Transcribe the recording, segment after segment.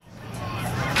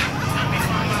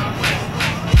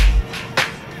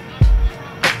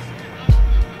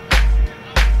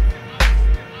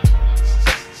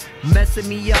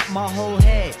messing me up my whole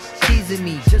head, teasing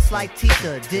me just like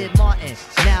Tita did Martin.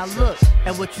 Now look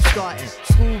at what you starting.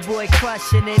 Schoolboy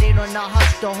crushing it ain't on the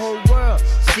hush, the whole world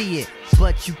see it,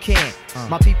 but you can't.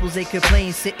 My peoples, they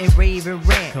complain, sit and rave and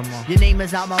rant. Come on. Your name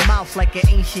is out my mouth like an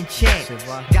ancient chant.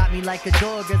 Got me like a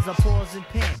dog as a pause and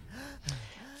pen.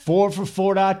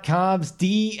 4for4.com's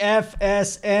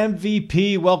DFS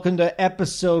MVP. Welcome to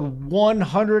episode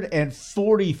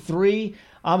 143.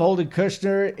 I'm Holden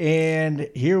Kushner, and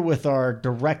here with our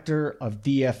director of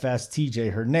DFS,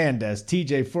 TJ Hernandez.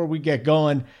 TJ, before we get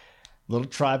going, little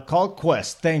Tribe Called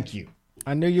Quest. Thank you.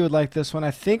 I knew you would like this one. I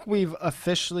think we've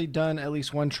officially done at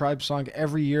least one Tribe song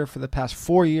every year for the past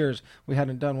 4 years. We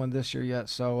hadn't done one this year yet,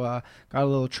 so got a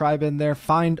little Tribe in there.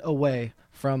 Find a Way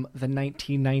from the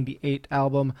 1998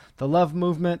 album, The Love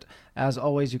Movement. As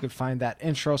always, you could find that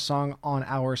intro song on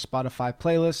our Spotify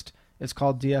playlist. It's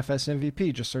called DFS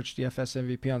MVP. Just search DFS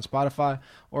MVP on Spotify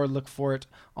or look for it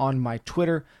on my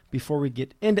Twitter. Before we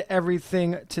get into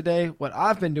everything today, what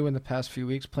I've been doing the past few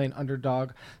weeks, playing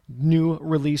Underdog, new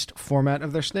released format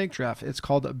of their snake draft. It's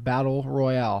called Battle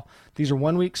Royale. These are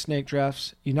 1 week snake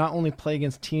drafts. You not only play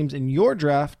against teams in your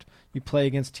draft, you play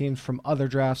against teams from other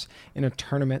drafts in a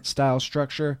tournament-style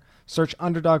structure. Search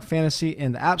Underdog Fantasy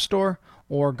in the App Store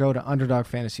or go to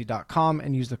underdogfantasy.com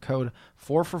and use the code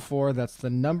 4for4. That's the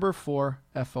number 4,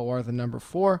 F-O-R, the number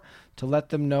 4, to let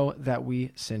them know that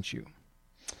we sent you.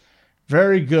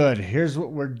 Very good. Here's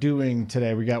what we're doing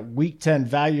today. We got week 10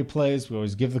 value plays. We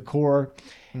always give the core.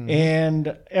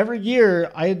 And every year,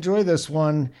 I enjoy this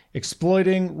one,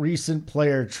 exploiting recent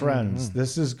player trends.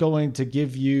 This is going to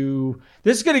give you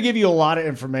a lot of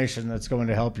information that's going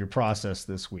to help your process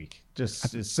this week.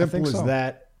 Just as simple as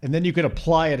that. And then you can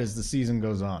apply it as the season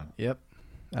goes on. Yep.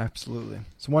 Absolutely.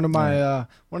 It's one of my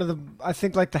I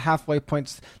think like the halfway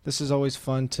points. This is always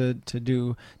fun to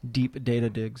do deep data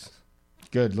digs.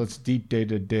 Good. Let's deep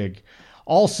data dig.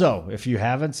 Also, if you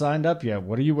haven't signed up yet,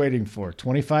 what are you waiting for?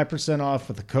 25% off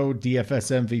with the code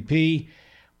DFSMVP.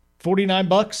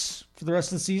 $49 for the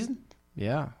rest of the season?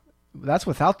 Yeah. That's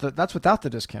without the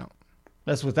discount.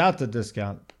 That's without the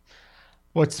discount.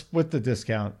 What's with the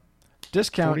discount?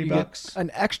 Discount, you $40? get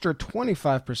an extra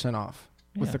 25% off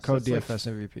with the code so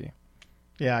DFSMVP.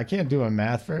 Yeah, I can't do my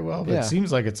math very well, but Yeah. it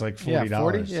seems like it's like $40. Yeah,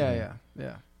 40? Yeah.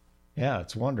 Yeah,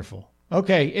 it's wonderful.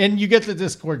 Okay, and you get the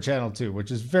Discord channel too,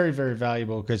 which is very, very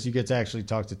valuable because you get to actually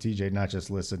talk to TJ, not just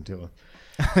listen to him.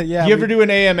 Yeah. Do you ever do an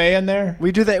AMA in there?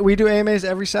 We do that. We do AMAs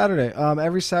every Saturday.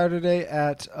 Every Saturday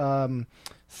at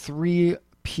 3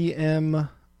 p.m.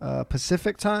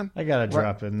 Pacific time. I got to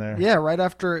drop in there. Yeah, right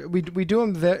after we do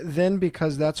them then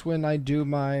because that's when I do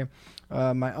my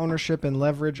my ownership and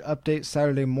leverage update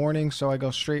Saturday morning. So I go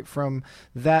straight from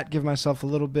that, give myself a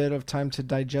little bit of time to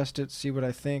digest it, see what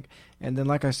I think, and then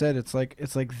like I said, it's like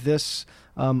this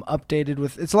updated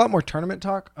with. It's a lot more tournament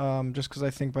talk, just because I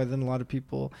think by then a lot of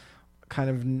people kind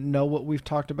of know what we've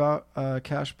talked about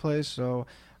cash plays. So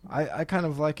I kind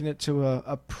of liken it to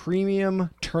a premium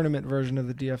tournament version of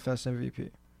the DFS MVP.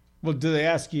 Well, do they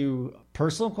ask you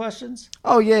personal questions?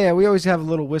 Oh, yeah. We always have a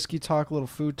little whiskey talk, a little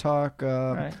food talk,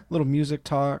 Right. little music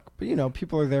talk. But,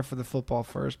 people are there for the football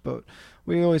first. But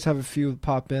we always have a few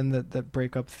pop in that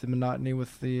break up the monotony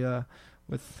with the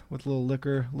with little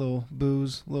liquor, little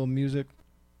booze, little music.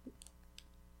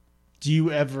 Do you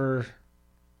ever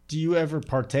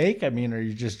partake? I mean, are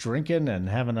you just drinking and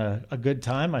having a good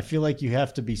time? I feel like you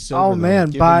have to be sober. Oh,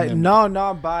 man.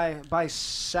 though, By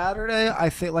Saturday, I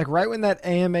think, like, right when that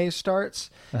AMA starts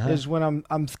is when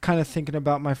I'm kind of thinking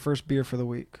about my first beer for the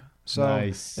week. So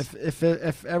Nice.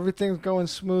 if everything's going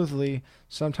smoothly,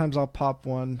 sometimes I'll pop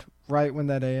one right when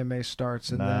that AMA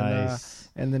starts, and Nice.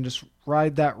 then just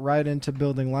ride that right into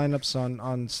building lineups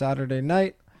on Saturday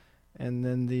night, and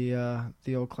then the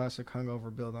old classic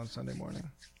hungover build on Sunday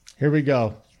morning. Here we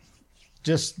go.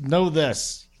 Just know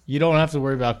this. You don't have to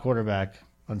worry about quarterback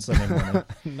on Sunday morning.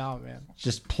 No, man.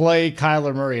 Just play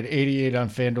Kyler Murray at 88 on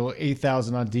FanDuel,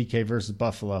 8,000 on DK versus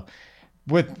Buffalo.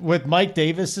 With Mike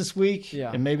Davis this week,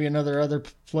 Yeah. and maybe another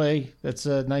play that's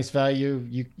a nice value,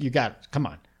 you got. Come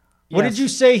on. What Yes. did you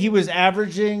say he was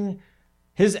averaging?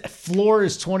 His floor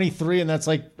is 23, and that's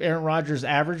like Aaron Rodgers'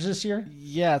 average this year?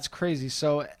 Yeah, it's crazy.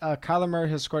 So Kyler Murray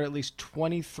has scored at least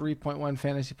 23.1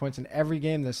 fantasy points in every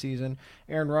game this season.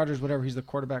 Aaron Rodgers, whatever, he's the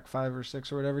quarterback 5 or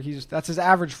 6 or whatever. That's his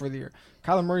average for the year.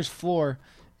 Kyler Murray's floor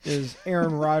is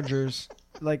Aaron Rodgers,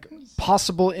 like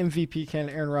possible MVP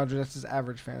candidate Aaron Rodgers. That's his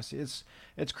average fantasy.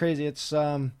 It's crazy. It's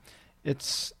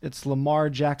Lamar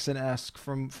Jackson-esque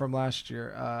from last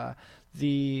year.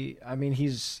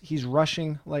 He's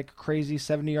rushing like crazy,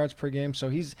 70 yards per game. So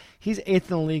he's 8th in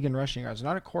the league in rushing yards.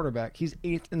 Not a quarterback. He's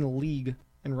 8th in the league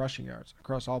in rushing yards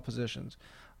across all positions.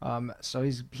 So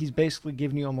he's basically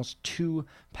giving you almost 2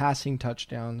 passing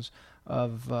touchdowns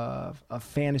of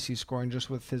fantasy scoring just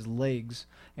with his legs.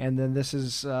 And then this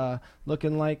is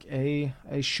looking like a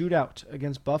shootout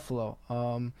against Buffalo.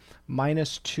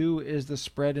 -2 is the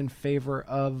spread in favor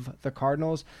of the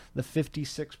Cardinals. The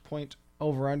 56-point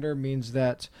over-under means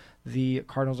that the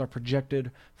Cardinals are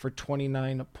projected for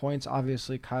 29 points.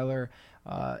 Obviously, Kyler,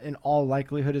 in all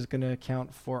likelihood, is going to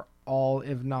account for all,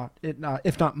 if not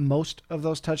most of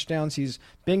those touchdowns. He's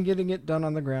been getting it done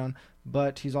on the ground,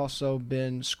 but he's also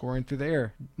been scoring through the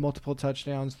air. Multiple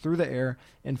touchdowns through the air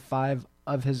in 5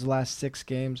 of his last 6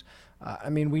 games.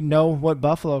 We know what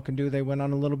Buffalo can do. They went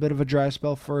on a little bit of a dry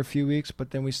spell for a few weeks,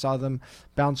 but then we saw them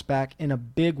bounce back in a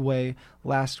big way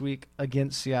last week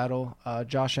against Seattle.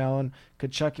 Josh Allen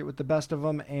could chuck it with the best of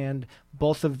them, and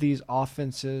both of these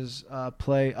offenses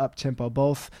play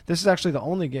up-tempo. This is actually the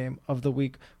only game of the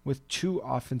week with 2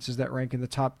 offenses that rank in the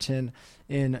top 10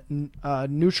 in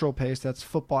neutral pace. That's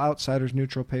Football Outsiders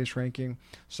neutral pace ranking.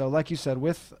 So like you said,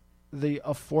 with the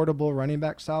affordable running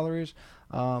back salaries,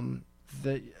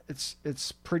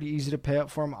 it's pretty easy to pay up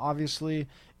for them. Obviously,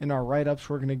 in our write-ups,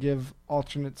 we're going to give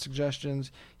alternate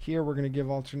suggestions. Here, we're going to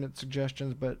give alternate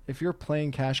suggestions. But if you're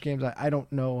playing cash games, I don't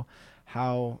know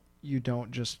how you don't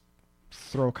just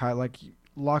throw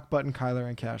lock button Kyler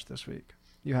in cash this week.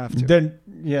 You have to. Then,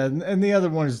 yeah, and the other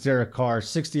one is Derek Carr,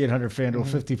 6,800 FanDuel,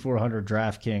 5,400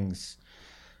 DraftKings.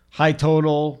 High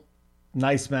total.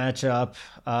 Nice matchup.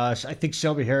 I think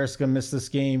Shelby Harris is going to miss this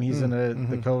game. He's in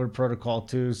the COVID protocol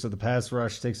too, so the pass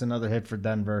rush takes another hit for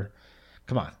Denver.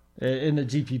 Come on. In the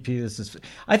GPP,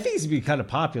 I think he's going to be kind of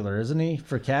popular, isn't he,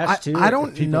 for cash too? I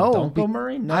don't know. Don't go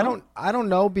Murray? No? I don't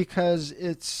know, because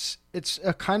it's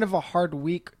a kind of a hard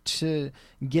week to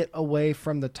get away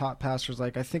from the top passers.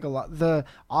 Like, I think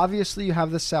obviously you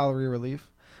have the salary relief.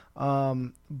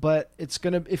 But it's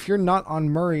if you're not on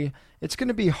Murray, it's going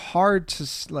to be hard to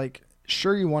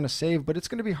sure, you want to save, but it's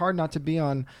going to be hard not to be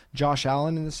on Josh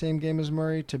Allen in the same game as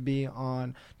Murray, to be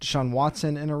on Deshaun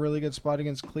Watson in a really good spot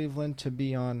against Cleveland, to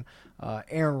be on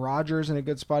Aaron Rodgers in a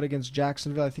good spot against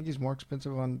Jacksonville. I think he's more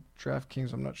expensive on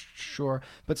DraftKings. I'm not sure.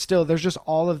 But still, there's just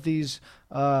all of these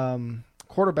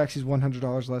quarterbacks. He's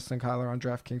 $100 less than Kyler on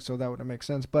DraftKings, so that wouldn't make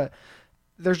sense. But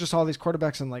there's just all these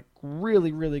quarterbacks in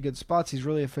really, really good spots. He's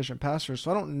really efficient passers.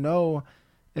 So I don't know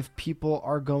if people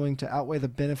are going to outweigh the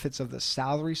benefits of the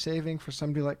salary saving for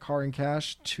somebody like Carr and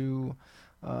Cash to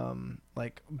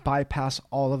bypass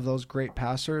all of those great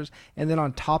passers. And then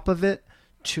on top of it,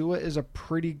 Tua is a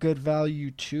pretty good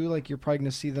value too. You're probably going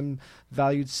to see them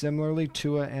valued similarly,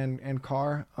 Tua and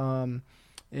Carr,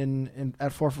 in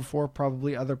at 4 for 4,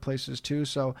 probably other places too.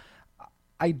 So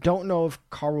I don't know if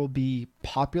Carr will be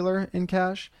popular in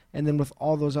cash. And then with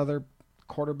all those other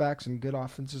quarterbacks and good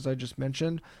offenses I just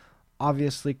mentioned,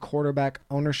 obviously quarterback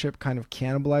ownership kind of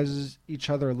cannibalizes each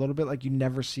other a little bit. You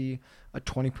never see a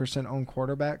 20% owned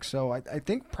quarterback. So I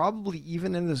think probably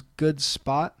even in this good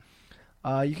spot,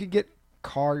 you could get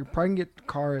Carr. You probably can get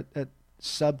Carr at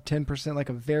sub 10%, like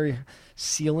a very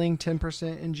ceiling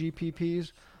 10% in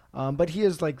GPPs. But he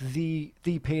is the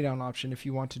pay down option if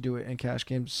you want to do it in cash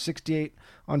games. 68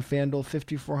 on FanDuel,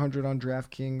 5,400 on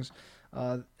DraftKings.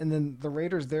 And then the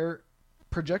Raiders, their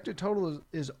projected total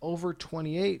is over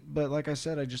 28. But like I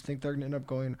said, I just think they're going to end up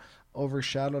going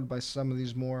overshadowed by some of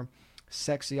these more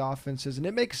sexy offenses. And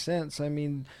it makes sense.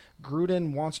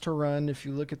 Gruden wants to run. If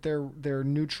you look at their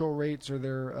neutral rates or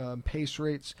their pace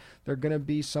rates, they're going to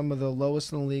be some of the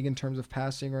lowest in the league in terms of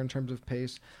passing or in terms of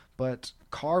pace. But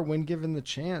Carr, when given the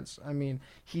chance,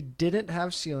 he didn't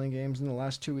have ceiling games in the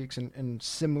last 2 weeks in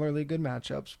similarly good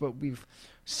matchups, but we've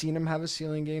seen him have a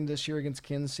ceiling game this year against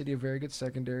Kansas City, a very good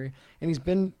secondary, and he's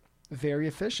been very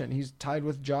efficient. He's tied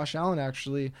with Josh Allen,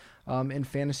 actually, in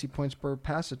fantasy points per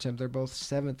pass attempt. They're both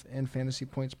 7th in fantasy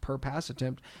points per pass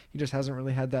attempt. He just hasn't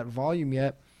really had that volume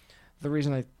yet. The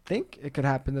reason I think it could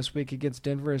happen this week against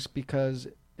Denver is because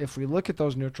if we look at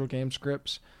those neutral game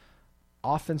scripts,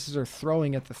 offenses are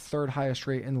throwing at the 3rd highest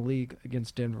rate in the league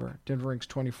against Denver. Denver ranks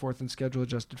 24th in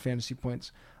schedule-adjusted fantasy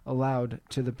points allowed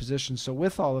to the position. So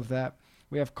with all of that,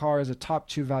 we have Carr as a top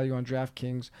 2 value on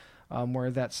DraftKings, where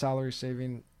that salary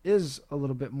saving is a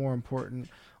little bit more important.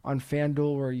 On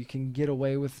FanDuel, where you can get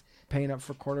away with paying up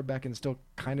for quarterback and still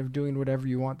kind of doing whatever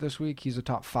you want this week, he's a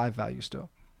top 5 value still.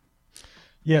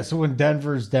 Yeah, so when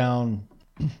Denver's down,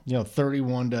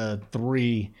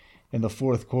 31-3 in the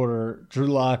 4th quarter, Drew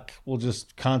Lock will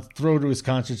just throw to his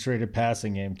concentrated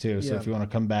passing game too. So if you want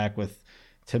to come back with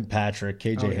Tim Patrick,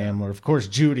 KJ yeah. Hamler, of course,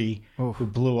 Judy, Oof. who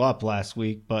blew up last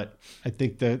week. But I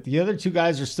think the other two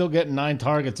guys are still getting 9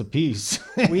 targets apiece.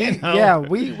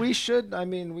 We should. I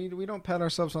mean, we don't pat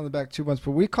ourselves on the back too much,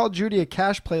 but we called Judy a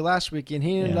cash play last week, and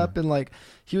he ended up in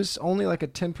he was only like a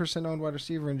 10% owned wide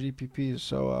receiver in GPPs.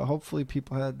 So hopefully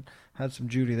people had some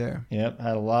Judy there. Yep,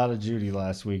 had a lot of Judy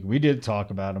last week. We did talk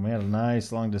about him. We had a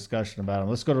nice long discussion about him.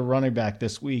 Let's go to running back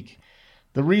this week.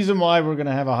 The reason why we're going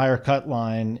to have a higher cut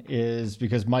line is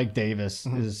because Mike Davis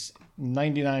is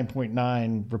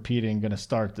 99.9 repeating going to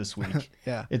start this week.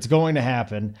 Yeah. It's going to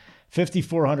happen.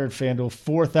 5,400 FanDuel,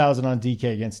 4,000 on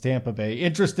DK against Tampa Bay.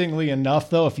 Interestingly enough,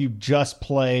 though, if you just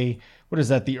play, what is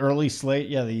that, the early slate?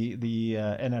 Yeah, the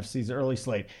NFC's early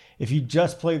slate. If you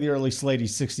just play the early slate,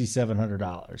 he's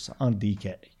 $6,700 on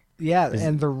DK. Yeah,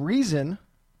 and the reason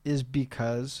is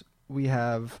because we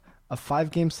have a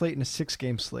 5-game slate and a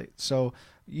 6-game slate. So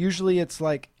usually it's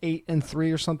like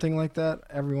 8-3 or something like that.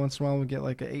 Every once in a while we get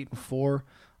like a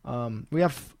 8-4. We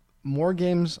have more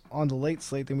games on the late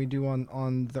slate than we do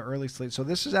on the early slate. So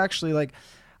this is actually like,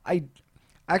 I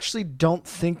actually don't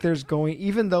think there's going,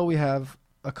 even though we have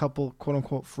a couple quote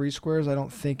unquote free squares, I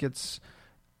don't think it's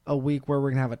a week where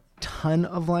we're going to have a ton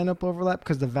of lineup overlap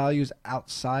because the values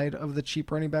outside of the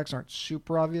cheap running backs aren't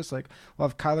super obvious. Like we'll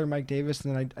have Kyler, Mike Davis,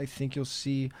 and then I think you'll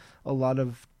see a lot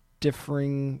of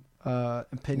differing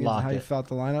opinions on how you felt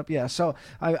the lineup. Yeah, so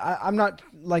I'm not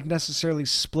like necessarily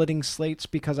splitting slates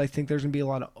because I think there's going to be a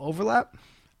lot of overlap.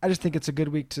 I just think it's a good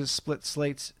week to split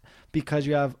slates because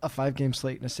you have a 5-game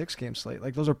slate and a 6-game slate.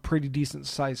 Like those are pretty decent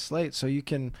sized slates. So you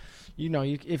can,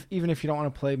 even if you don't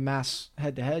want to play mass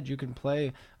head to head, you can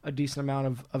play a decent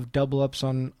amount of double ups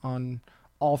on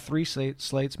all 3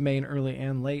 slates, main, early,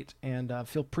 and late, and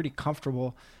feel pretty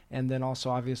comfortable. And then also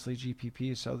obviously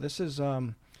GPP. So this is,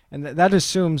 and that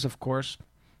assumes, of course,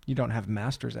 you don't have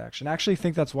Masters action. I actually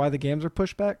think that's why the games are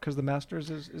pushed back, because the Masters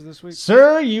is this week.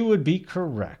 Sir, you would be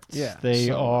correct. Yeah,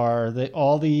 all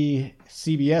the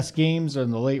CBS games are in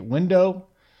the late window.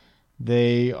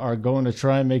 They are going to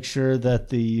try and make sure that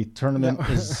the tournament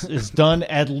is done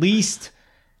at least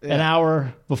an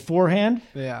hour beforehand.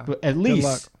 Yeah, at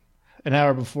least an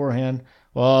hour beforehand.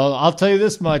 Well, I'll tell you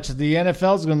this much. The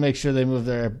NFL is going to make sure they move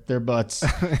their butts.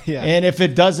 Yeah. And if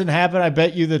it doesn't happen, I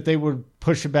bet you that they would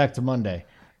push it back to Monday.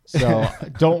 So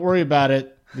don't worry about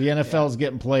it. The NFL is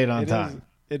getting played on time.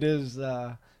 It is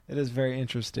very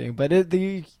interesting. But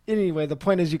anyway, the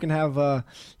point is you can have a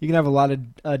lot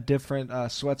of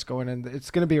different sweats going, and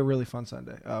it's going to be a really fun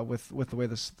Sunday with the way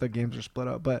the games are split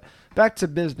up. But back to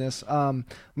business.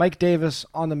 Mike Davis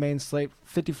on the main slate,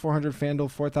 5,400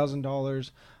 FanDuel,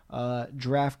 $4,000.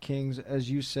 DraftKings, as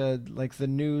you said, like the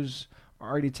news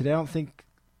already today. I don't think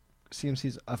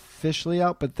CMC's officially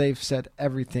out, but they've said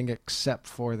everything except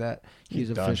for that he's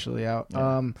officially out.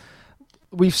 Yeah.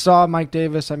 We saw Mike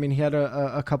Davis. I mean, he had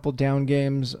a couple down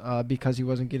games because he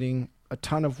wasn't getting a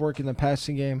ton of work in the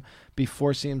passing game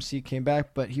before CMC came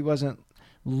back, but he wasn't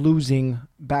losing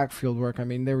backfield work. I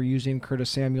mean, they were using Curtis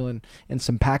Samuel in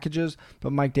some packages,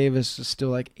 but Mike Davis is still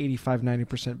like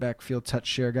 85-90% backfield touch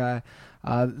share guy.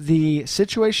 The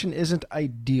situation isn't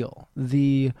ideal.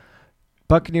 The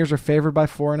Buccaneers are favored by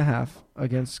 4.5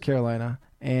 against Carolina,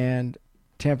 and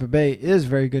Tampa Bay is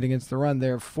very good against the run.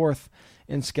 They're 4th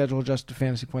in schedule-adjusted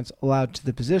fantasy points allowed to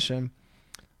the position.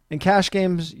 In cash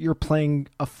games, you're playing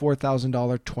a $4,000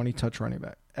 20-touch running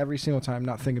back every single time,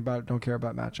 not thinking about it, don't care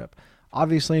about matchup.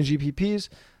 Obviously, in GPPs,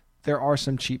 there are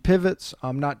some cheap pivots,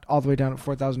 not all the way down at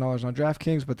 $4,000 on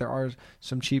DraftKings, but there are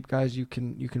some cheap guys you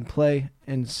can play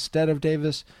instead of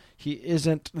Davis. He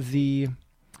isn't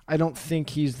I don't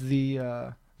think he's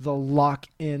the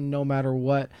lock-in, no matter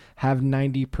what, have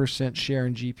 90% share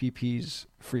in GPP's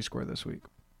free score this week.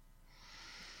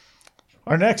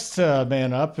 Our next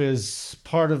man up is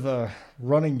part of a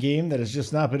running game that has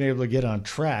just not been able to get on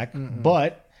track. Mm-mm.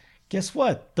 But guess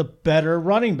what? The better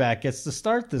running back gets to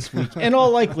start this week, in all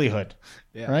likelihood,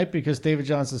 right? Because David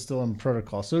Johnson's still in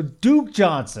protocol. So Duke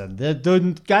Johnson,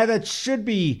 the guy that should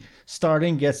be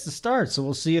starting, gets to start. So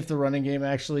we'll see if the running game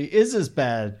actually is as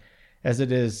bad as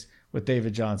it is with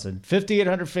David Johnson.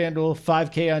 5,800 FanDuel,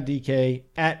 5K on DK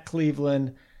at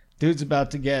Cleveland. Dude's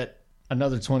about to get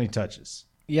another 20 touches.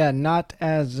 Yeah, not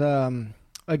as,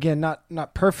 again,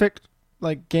 not perfect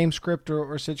like game script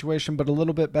or situation, but a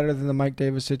little bit better than the Mike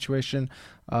Davis situation.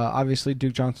 Obviously,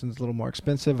 Duke Johnson's a little more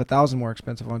expensive, $1,000 more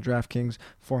expensive on DraftKings,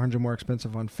 $400 more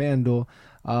expensive on FanDuel.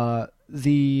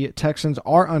 The Texans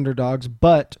are underdogs,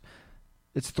 but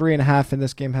It's 3.5, and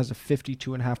this game has a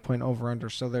 52.5 point over/under.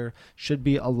 So there should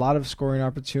be a lot of scoring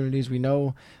opportunities. We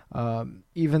know,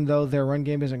 even though their run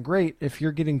game isn't great, if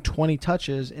you're getting 20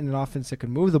 touches in an offense that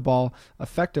can move the ball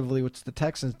effectively, which the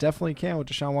Texans definitely can with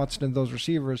Deshaun Watson and those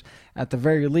receivers, at the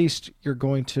very least, you're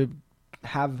going to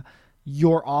have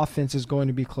your offense is going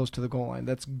to be close to the goal line.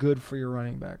 That's good for your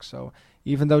running back. So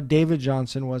even though David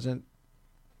Johnson wasn't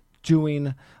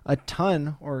doing a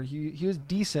ton, or he was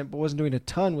decent, but wasn't doing a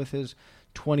ton with his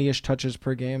 20-ish touches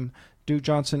per game, Duke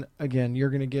Johnson, again,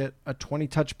 you're going to get a 20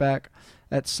 touchback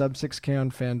at sub 6K on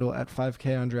FanDuel, at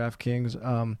 5K on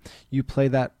DraftKings. You play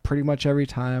that pretty much every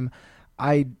time.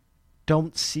 I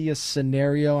don't see a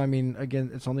scenario. I mean, again,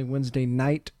 it's only Wednesday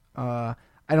night. I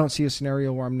don't see a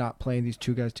scenario where I'm not playing these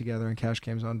two guys together in cash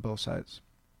games on both sides.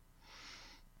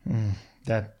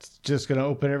 That's just going to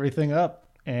open everything up.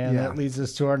 And that leads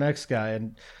us to our next guy.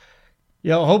 And,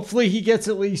 hopefully he gets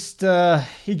at least,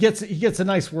 he gets a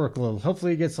nice workload.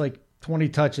 Hopefully he gets like 20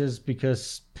 touches,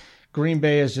 because Green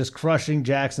Bay is just crushing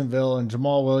Jacksonville, and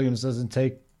Jamal Williams doesn't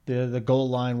take the goal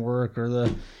line work or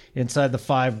the inside the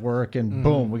 5 work. And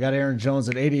boom, we got Aaron Jones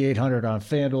at 8,800 on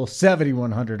FanDuel,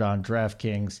 7,100 on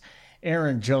DraftKings.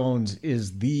 Aaron Jones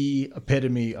is the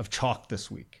epitome of chalk this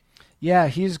week. Yeah,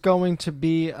 he's going to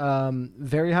be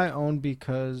very high owned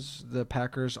because the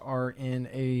Packers are in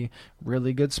a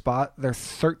really good spot. They're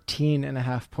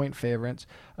 13.5 point favorites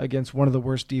against one of the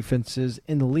worst defenses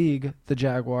in the league, the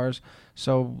Jaguars.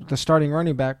 So the starting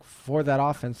running back for that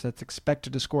offense that's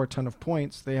expected to score a ton of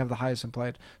points, they have the highest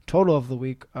implied total of the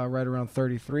week, right around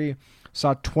 33.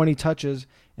 Saw 20 touches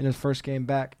in his first game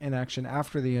back in action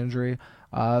after the injury.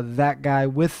 That guy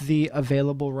with the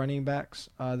available running backs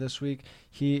this week,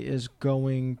 he is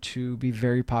going to be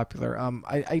very popular.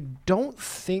 I don't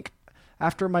think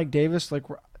after Mike Davis,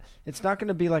 it's not going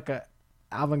to be like a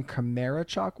Alvin Kamara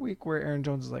chalk week where Aaron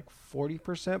Jones is like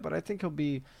 40%, but I think he'll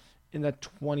be in the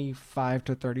 25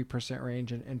 to 30%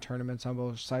 range in tournaments on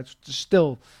both sides.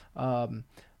 Still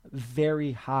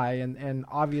very high, and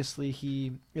obviously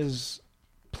he is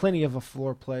plenty of a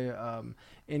floor play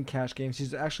in cash games.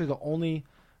 He's actually the only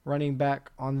running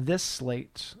back on this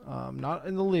slate, not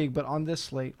in the league, but on this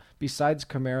slate, besides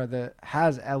Kamara, that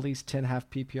has at least 10 half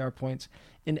PPR points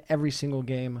in every single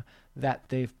game that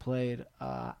they've played.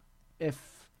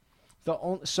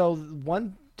 So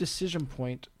one decision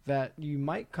point that you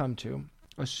might come to,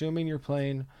 assuming you're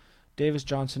playing Davis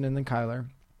Johnson and then Kyler,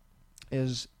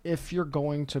 is if you're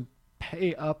going to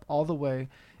pay up all the way,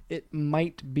 it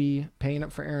might be paying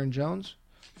up for Aaron Jones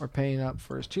or paying up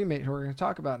for his teammate, who we're going to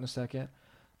talk about in a second.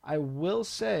 I will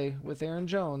say with Aaron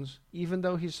Jones, even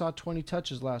though he saw 20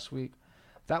 touches last week,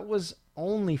 that was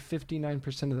only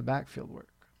 59% of the backfield work.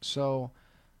 So,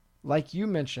 like you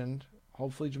mentioned,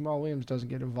 hopefully Jamal Williams doesn't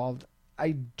get involved.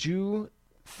 I do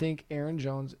think Aaron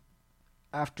Jones,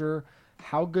 after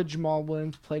how good Jamal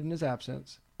Williams played in his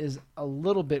absence, is a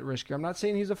little bit riskier. I'm not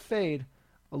saying he's a fade,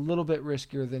 a little bit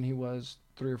riskier than he was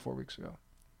 3 or 4 weeks ago.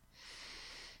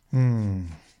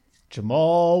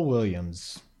 Jamal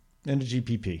Williams in a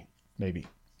GPP, maybe.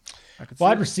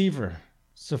 Wide receiver.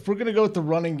 So if we're going to go with the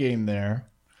running game there,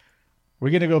 we're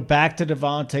going to go back to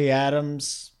Davante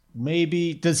Adams.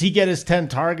 Maybe. Does he get his 10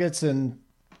 targets in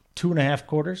 2.5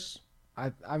 quarters?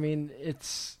 I mean,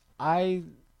 I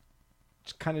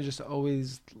kind of just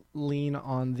always lean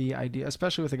on the idea,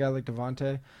 especially with a guy like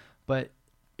Davante. But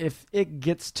if it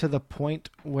gets to the point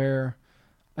where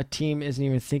a team isn't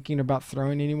even thinking about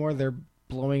throwing anymore, they're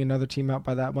blowing another team out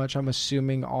by that much, I'm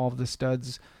assuming all of the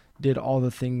studs did all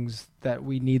the things that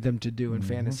we need them to do in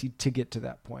fantasy to get to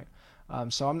that point.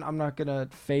 So I'm not going to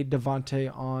fade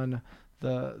Davante on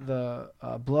the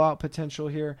blowout potential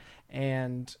here.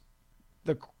 And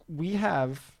we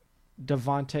have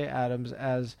Davante Adams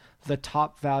as the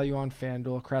top value on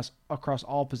FanDuel across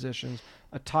all positions,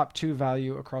 a top 2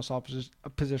 value across all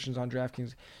positions on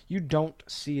DraftKings. You don't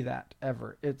see that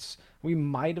ever. We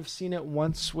might have seen it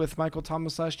once with Michael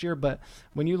Thomas last year, but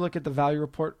when you look at the value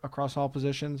report across all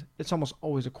positions, it's almost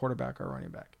always a quarterback or a running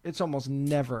back. It's almost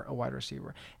never a wide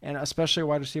receiver, and especially a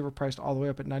wide receiver priced all the way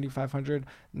up at 9,500,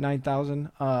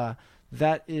 9,000.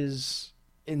 That is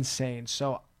insane.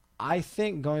 So I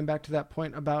think going back to that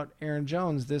point about Aaron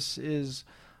Jones, this is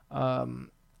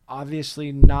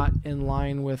obviously not in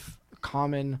line with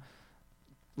common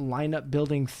lineup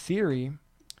building theory.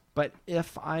 But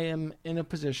if I am in a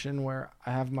position where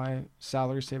I have my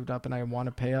salary saved up and I want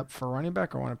to pay up for running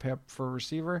back or want to pay up for a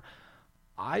receiver,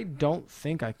 I don't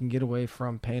think I can get away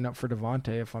from paying up for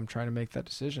Davante if I'm trying to make that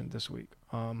decision this week.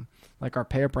 Like our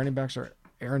pay up running backs are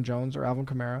Aaron Jones or Alvin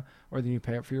Kamara, or then you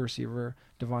pay up for your receiver,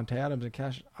 Davante Adams, and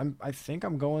cash. I think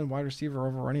I'm going wide receiver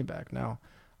over running back now.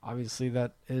 Obviously,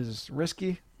 that is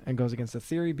risky and goes against the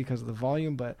theory because of the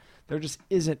volume, but there just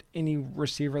isn't any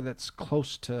receiver that's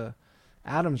close to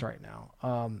Adams right now.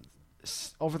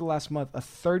 Over the last month, a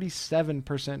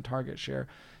 37% target share,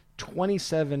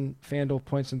 27 FanDuel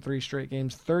points in 3 straight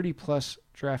games, 30-plus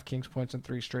DraftKings points in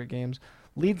 3 straight games,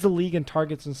 leads the league in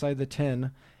targets inside the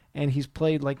 10, and he's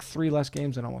played like 3 less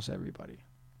games than almost everybody.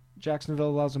 Jacksonville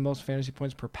allows the most fantasy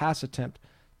points per pass attempt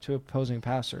to opposing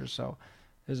passers. So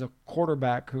is a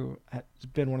quarterback who has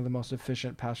been one of the most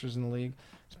efficient passers in the league.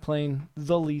 He's playing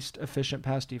the least efficient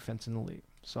pass defense in the league.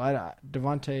 So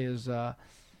Devontae is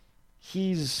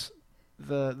he's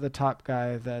the top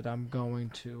guy that I'm going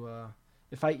to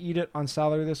if I eat it on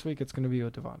salary this week, it's going to be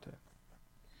with Devontae.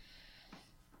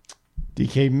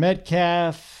 DK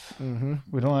Metcalf. Mm-hmm.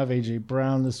 We don't have A.J.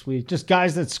 Brown this week. Just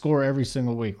guys that score every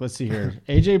single week. Let's see here.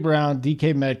 A.J. Brown,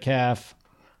 DK Metcalf,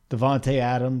 Devontae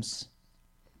Adams,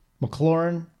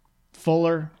 McLaurin,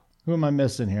 Fuller. Who am I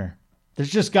missing here? There's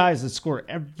just guys that score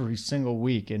every single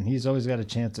week, and he's always got a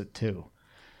chance at 2.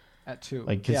 At 2.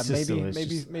 Like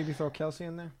maybe throw Kelsey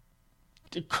in there.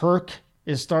 Kirk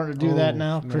is starting to do that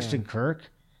now. Man. Christian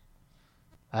Kirk.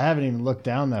 I haven't even looked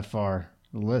down that far.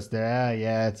 The list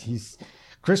there, he's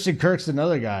Christian Kirk's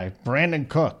another guy. Brandon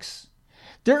Cooks.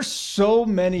 There's so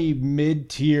many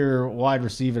mid-tier wide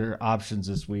receiver options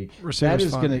this week. That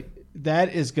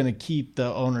is gonna keep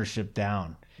the ownership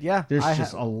down. Yeah, there's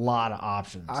just a lot of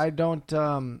options. I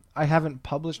haven't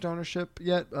published ownership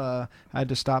yet. I had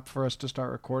to stop for us to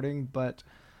start recording, but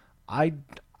I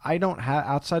don't have,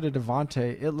 outside of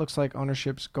Devontae, it looks like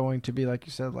ownership's going to be, like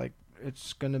you said, like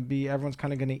it's gonna be everyone's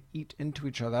kind of gonna eat into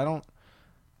each other.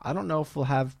 I don't know if we'll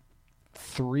have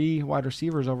 3 wide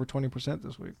receivers over 20%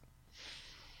 this week.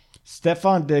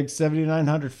 Stephon Diggs,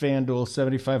 7,900 FanDuel,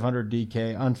 7,500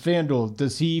 DK. On FanDuel,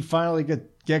 does he finally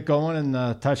get going in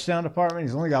the touchdown department?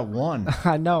 He's only got 1.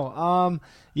 I know.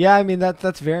 Yeah, I mean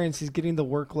that's variance. He's getting the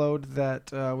workload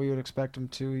that we would expect him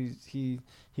to. He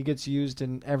gets used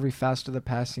in every facet of the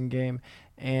passing game,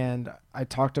 and I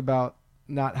talked about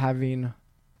not having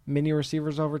many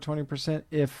receivers over 20%.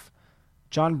 If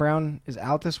John Brown is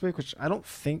out this week, which I don't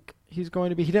think he's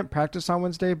going to be. He didn't practice on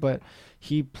Wednesday, but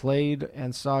he played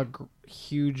and saw a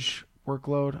huge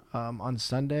workload on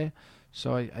Sunday.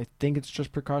 So I think it's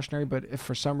just precautionary. But if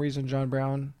for some reason John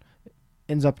Brown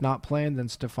ends up not playing, then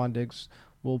Stephon Diggs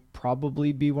will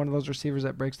probably be one of those receivers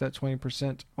that breaks that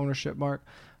 20% ownership mark.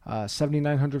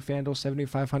 7,900 FanDuel,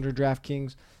 7,500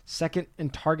 DraftKings. Second in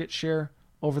target share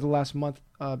over the last month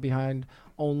behind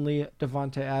only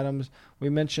Devontae Adams. We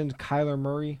mentioned Kyler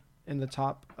Murray in the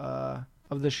top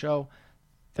of the show.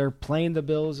 They're playing the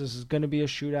Bills. This is going to be a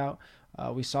shootout.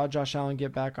 We saw Josh Allen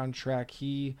get back on track.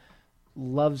 He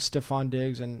loves Stephon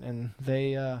Diggs, and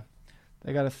they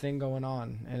got a thing going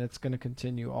on, and it's going to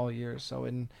continue all year. So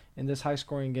in this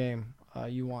high-scoring game,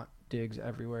 you want Diggs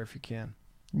everywhere if you can.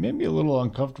 You made me a little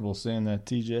uncomfortable saying that,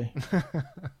 TJ.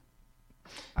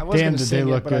 I was Damn, did they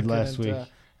look good last week.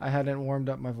 I hadn't warmed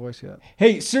up my voice yet.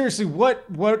 Hey, seriously,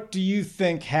 what do you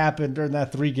think happened during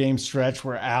that 3-game stretch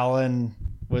where Allen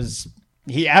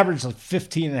he averaged like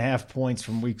 15.5 points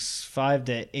from weeks 5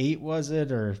 to 8, was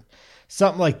it? Or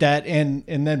something like that, and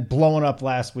then blowing up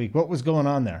last week. What was going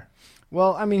on there?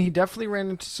 Well, I mean, he definitely ran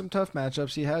into some tough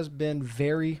matchups. He has been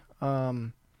very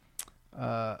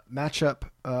matchup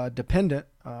dependent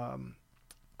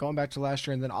going back to last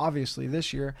year and then obviously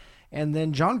this year. And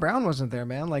then John Brown wasn't there,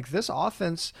 man. Like, this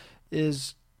offense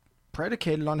is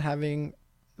predicated on having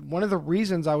one of the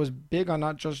reasons I was big on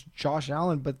not just Josh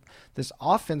Allen, but this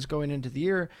offense going into the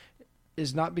year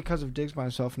is not because of Diggs by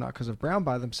himself, not because of Brown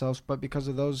by themselves, but because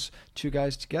of those two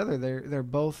guys together. They're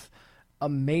both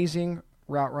amazing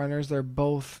route runners. They're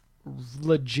both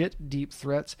legit deep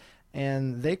threats,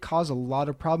 and they cause a lot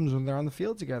of problems when they're on the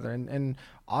field together. And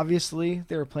obviously,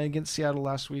 they were playing against Seattle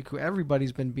last week, who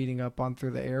everybody's been beating up on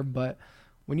through the air. But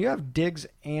when you have Diggs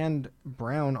and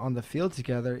Brown on the field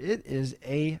together, it is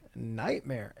a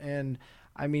nightmare. And,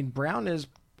 I mean,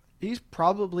 he's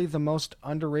probably the most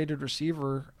underrated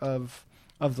receiver of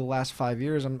the last 5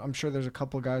 years. I'm sure there's a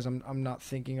couple guys I'm not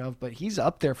thinking of, but he's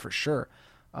up there for sure.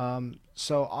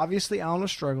 So obviously Allen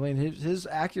was struggling. His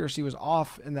accuracy was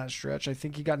off in that stretch. I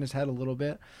think he got in his head a little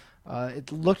bit.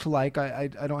 It looked like I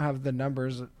don't have the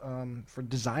numbers for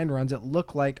design runs. It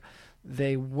looked like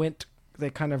they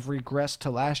kind of regressed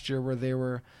to last year where they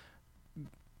were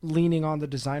leaning on the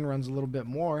design runs a little bit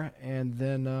more. And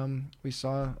then we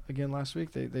saw again last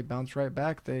week they bounced right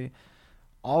back. They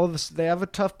have a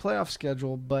tough playoff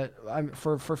schedule, but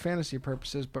for fantasy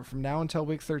purposes. But from now until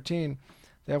week 13.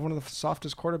 They have one of the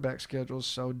softest quarterback schedules,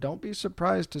 so don't be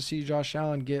surprised to see Josh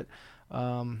Allen get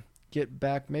get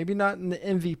back, maybe not in the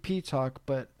MVP talk,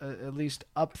 but at least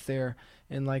up there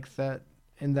in like that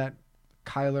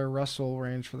Kyler Russell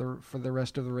range for the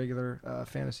rest of the regular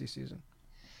fantasy season.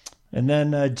 And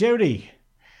then Jody,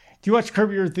 do you watch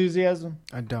Curb Your Enthusiasm?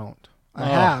 I don't. I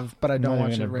have, but I don't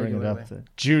watch it regularly.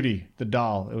 Judy, the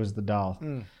doll. It was the doll.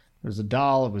 It was a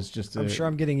doll. It was just. I'm sure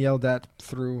I'm getting yelled at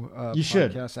through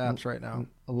podcast apps right now.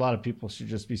 A lot of people should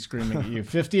just be screaming at you.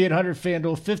 5,800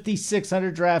 FanDuel,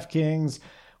 5,600 DraftKings.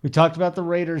 We talked about the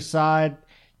Raiders side.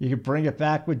 You could bring it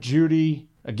back with Judy.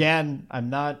 Again, I'm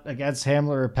not against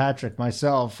Hamler or Patrick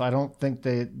myself. I don't think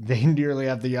they nearly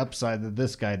have the upside that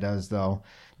this guy does, though.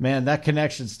 Man, that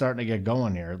connection's starting to get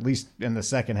going here, at least in the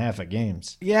second half of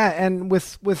games. Yeah, and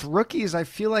with rookies, I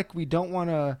feel like we don't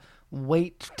want to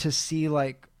wait to see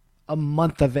like a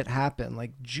month of it happen.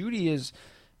 Like Judy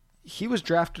he was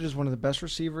drafted as one of the best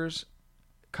receivers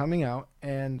coming out,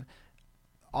 and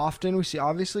often we've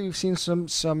seen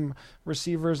some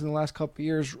receivers in the last couple of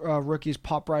years, rookies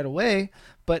pop right away,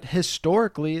 but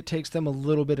historically it takes them a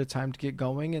little bit of time to get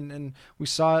going, and we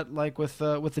saw it like with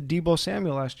the Deebo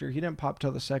Samuel last year. He didn't pop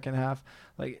till the second half.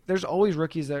 Like there's always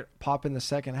rookies that pop in the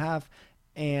second half,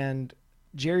 and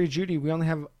Jerry Jeudy, we only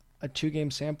have a 2-game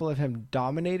sample of him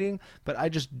dominating, but I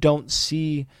just don't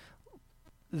see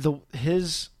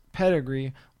his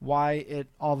pedigree why it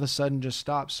all of a sudden just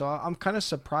stops. So I'm kind of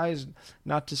surprised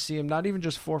not to see him, not even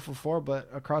just 4 for 4, but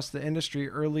across the industry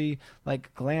early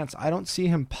like glance. I don't see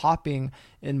him popping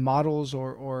in models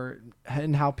or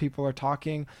in how people are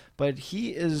talking, but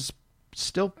he is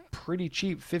still pretty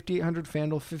cheap. 5,800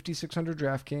 FanDuel, 5,600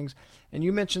 DraftKings. And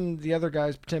you mentioned the other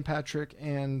guys, Tim Patrick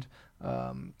and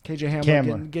KJ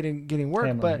Hamler getting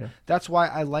work, but that's why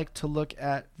I like to look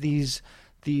at these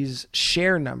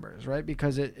share numbers, right?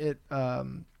 Because it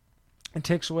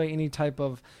takes away any type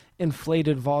of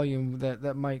inflated volume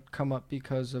that might come up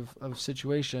because of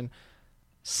situation.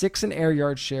 6 in air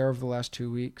yard share over the last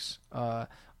 2 weeks,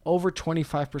 over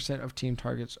 25% of team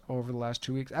targets over the last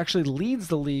 2 weeks, actually leads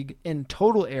the league in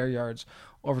total air yards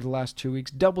over the last 2 weeks,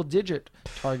 double-digit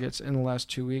targets in the last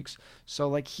 2 weeks. So,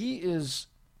 like, he is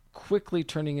quickly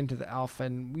turning into the alpha,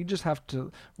 and we just have to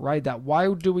ride that.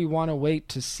 Why do we want to wait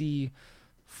to see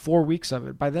 4 weeks of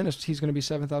it? By then, he's going to be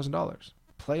 $7,000.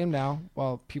 Play him now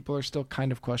while people are still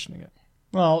kind of questioning it.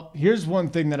 Well, here's one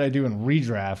thing that I do in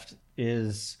redraft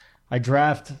is I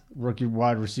draft rookie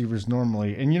wide receivers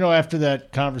normally. And, after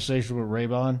that conversation with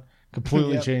Raybon,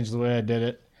 completely changed the way I did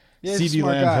it. Yeah, CeeDee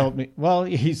Lamb helped me. Well,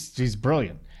 he's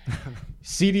brilliant.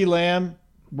 CeeDee Lamb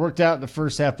worked out in the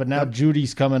first half, but now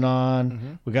Judy's coming on.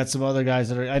 Mm-hmm. We got some other guys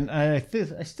that are, and I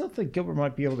still think Gilbert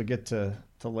might be able to get to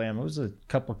Lamb. It was a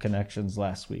couple connections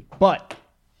last week, but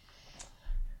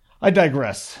I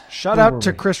digress. Shout out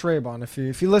to Chris Raybon.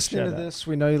 If you're listening to this,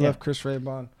 we know you love Chris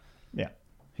Raybon. Yeah,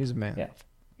 he's a man.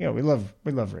 Yeah, we love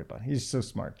Raybon. He's so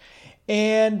smart.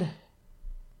 And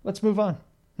let's move on.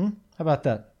 How about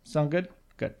that? Sound good?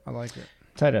 Good. I like it.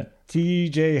 Tight end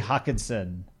T.J.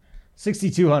 Hockenson.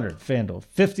 6,200 FanDuel,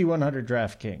 5,100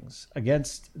 DraftKings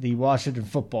against the Washington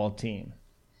football team.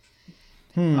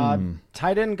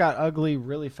 Tight end got ugly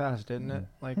really fast, didn't it?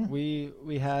 Like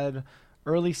we had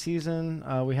early season,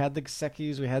 we had the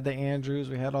Geseckis, we had the Andrews,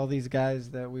 we had all these guys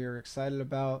that we were excited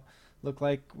about. Looked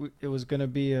like it was going to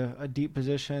be a deep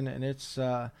position, and it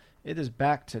is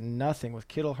back to nothing with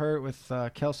Kittle hurt, with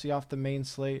Kelsey off the main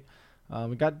slate.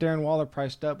 We got Darren Waller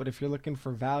priced up, but if you're looking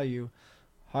for value,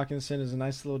 Hockenson is a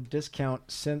nice little discount.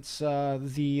 Since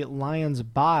the Lions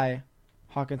bye,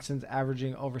 Hawkinson's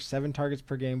averaging over 7 targets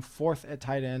per game, 4th at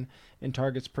tight end in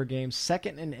targets per game,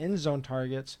 2nd in end zone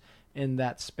targets in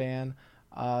that span.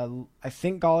 I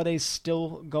think Galladay's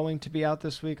still going to be out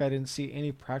this week. I didn't see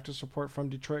any practice report from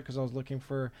Detroit because I was looking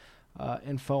for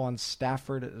info on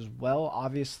Stafford as well.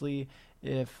 Obviously,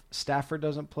 if Stafford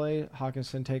doesn't play,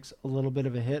 Hockenson takes a little bit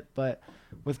of a hit. But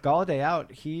with Galladay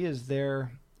out, he is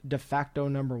their de facto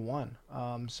number 1.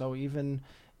 So even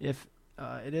if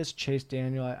it is Chase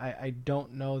Daniel, I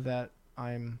don't know that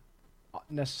I'm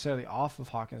necessarily off of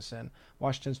Hockenson.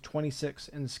 Washington's 26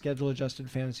 in schedule-adjusted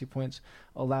fantasy points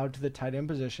allowed to the tight end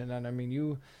position. And, I mean,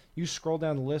 you scroll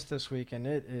down the list this week, and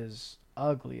it is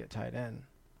ugly at tight end.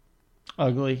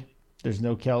 Ugly. There's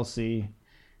no Kelsey.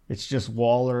 It's just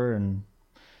Waller. And,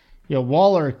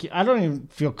 Waller, I don't even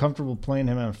feel comfortable playing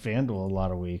him on FanDuel a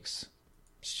lot of weeks.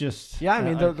 It's just... Yeah, I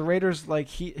mean, the Raiders, like,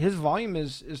 his volume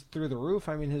is through the roof.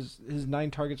 I mean, his 9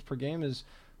 targets per game is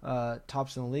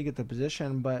tops in the league at the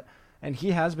position, and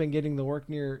he has been getting the work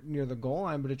near the goal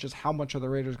line, but it's just how much are the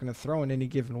Raiders going to throw in any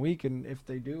given week, and if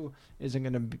they do, isn't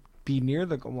going to be near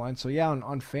the goal line. So yeah,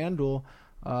 on FanDuel,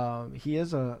 he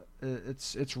is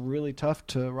it's really tough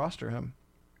to roster him.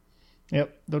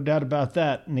 Yep, no doubt about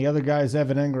that. And the other guy is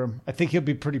Evan Ingram. I think he'll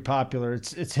be pretty popular.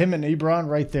 It's him and Ebron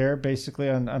right there, basically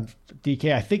on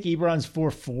DK. I think Ebron's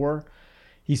 4.4.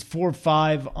 He's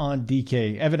 4.5 on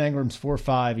DK. Evan Ingram's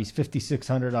 4.5. He's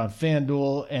 5,600 on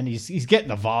FanDuel, and he's getting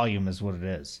the volume, is what it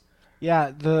is.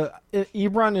 Yeah,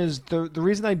 Ebron is the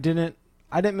reason I didn't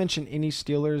mention any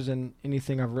Steelers in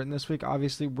anything I've written this week.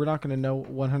 Obviously, we're not going to know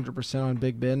 100% on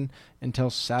Big Ben until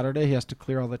Saturday. He has to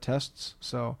clear all the tests,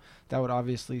 so that would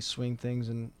obviously swing things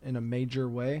in a major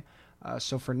way.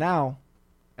 So for now,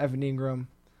 Evan Ingram,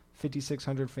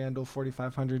 5,600 FanDuel,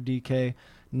 4,500 DK,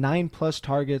 9+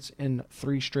 targets in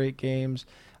 3 straight games,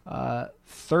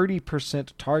 30%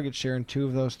 target share in 2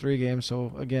 of those 3 games.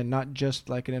 So again, not just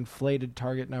like an inflated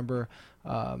target number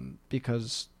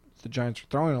because the Giants were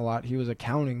throwing a lot. He was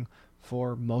accounting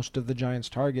for most of the Giants'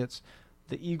 targets.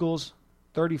 The Eagles,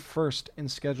 31st in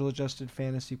schedule-adjusted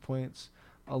fantasy points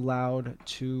allowed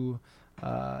to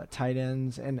tight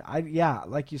ends. And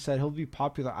like you said, he'll be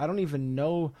popular. I don't even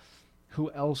know who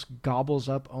else gobbles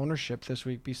up ownership this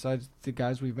week besides the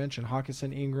guys we've mentioned: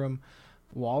 Hawkinson, Ingram,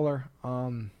 Waller.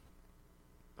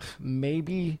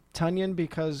 Maybe Tunyon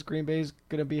because Green Bay's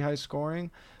going to be high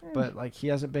scoring, but like he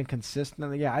hasn't been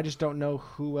consistent. Yeah, I just don't know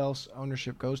who else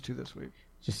ownership goes to this week.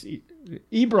 Just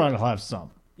Ebron will have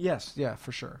some. Yes, yeah,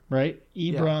 for sure. Right?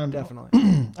 Ebron. Yeah,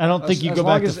 definitely. I don't think you go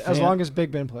back to Fant. As long as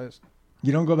Big Ben plays.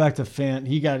 You don't go back to Fant.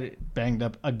 He got it banged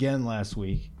up again last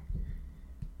week.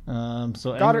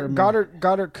 So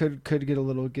Goddard could get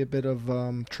a bit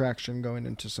of traction going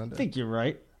into Sunday. I think you're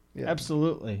right. Yeah.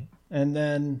 Absolutely. And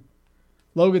then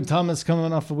Logan Thomas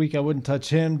coming off a week, I wouldn't touch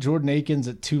him. Jordan Akins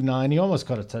at 2.9. He almost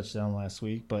caught a touchdown last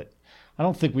week, but I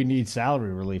don't think we need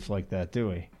salary relief like that, do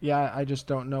we? Yeah, I just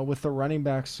don't know. With the running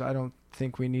backs, I don't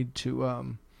think we need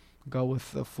to go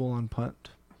with the full-on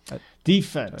punt.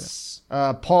 Defense.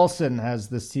 Paulson has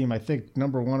this team, I think,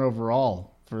 number 1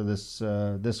 overall for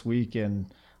this week, and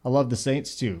I love the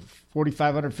Saints too.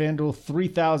 4,500 FanDuel,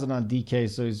 3,000 on DK,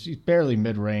 so he's barely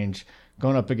mid-range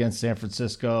going up against San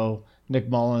Francisco. Nick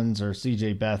Mullins or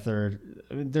CJ Beathard,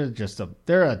 I mean,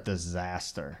 they're a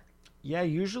disaster. Yeah,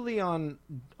 usually on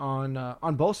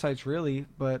both sides really,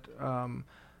 but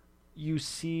you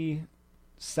see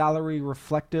salary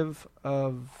reflective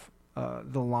of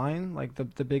the line, like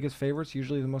the biggest favorites,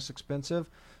 usually the most expensive.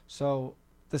 So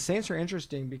the Saints are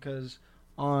interesting because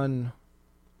on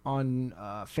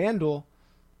FanDuel,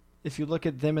 if you look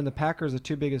at them and the Packers, the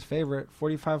 2 biggest favorite,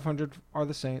 4,500 are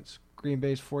the Saints. Green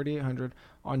Bay's 4,800.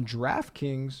 On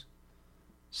DraftKings,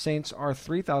 Saints are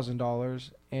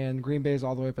 $3,000, and Green Bay's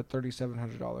all the way up at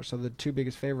 $3,700. So the 2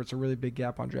 biggest favorites, a really big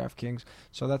gap on DraftKings.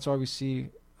 So that's why we see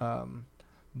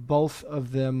both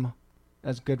of them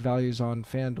as good values on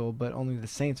FanDuel, but only the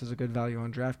Saints as a good value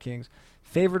on DraftKings.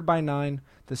 Favored by 9.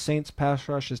 The Saints pass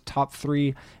rush is top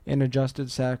 3 in adjusted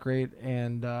sack rate,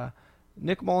 and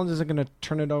Nick Mullins isn't going to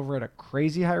turn it over at a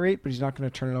crazy high rate, but he's not going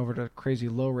to turn it over at a crazy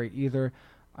low rate either.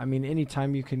 I mean,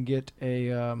 anytime you can get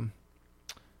a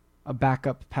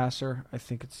backup passer, I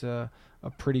think it's a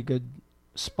pretty good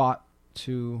spot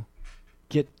to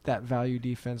get that value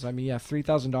defense. I mean, yeah,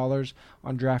 $3,000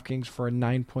 on DraftKings for a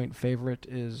 9-point favorite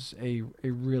is a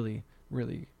really,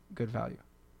 really good value.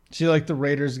 Do you like the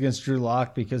Raiders against Drew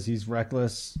Lock because he's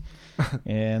reckless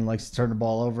and likes to turn the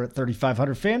ball over at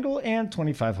 3,500 FanDuel and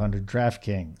 2,500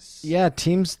 DraftKings? Yeah,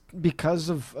 teams because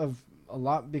of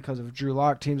Drew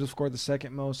Lock, teams have scored the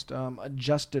second most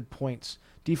adjusted points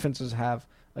defenses have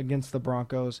against the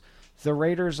Broncos. The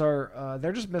Raiders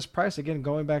they're just mispriced again.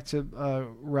 Going back to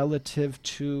relative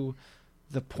to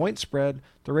the point spread,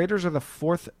 the Raiders are the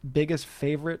 4th biggest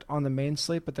favorite on the main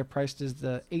slate, but they're priced as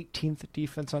the 18th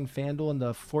defense on FanDuel and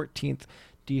the 14th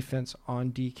defense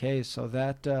on DK. So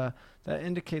that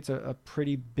indicates a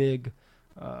pretty big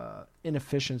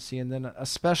inefficiency, and then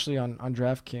especially on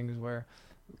DraftKings, where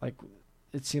like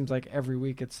it seems like every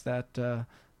week it's that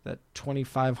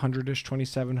 2,500-ish,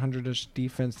 2,700-ish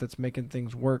defense that's making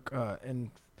things work in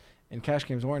cash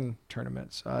games or in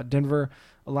tournaments. Denver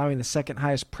allowing the 2nd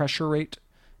highest pressure rate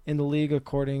in the league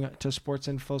according to Sports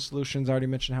Info Solutions. I already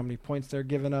mentioned how many points they're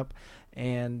giving up,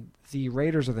 and the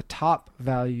Raiders are the top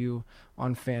value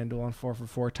on FanDuel on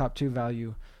 4for4, top 2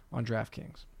 value on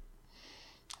DraftKings.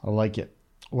 I like it.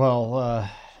 Well,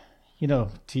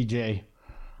 TJ,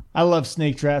 I love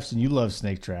snake drafts and you love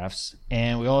snake drafts,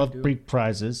 and we all have big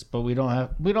prizes, but we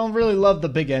don't really love the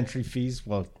big entry fees.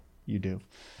 Well, you do,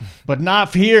 but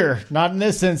not here, not in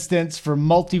this instance for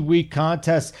multi-week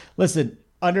contests. Listen,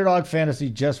 Underdog Fantasy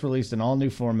just released an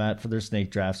all-new format for their snake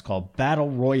drafts called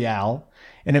Battle Royale,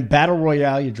 and in Battle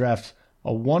Royale, you draft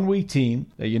a 1-week team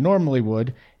that you normally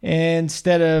would, and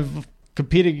instead of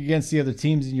competing against the other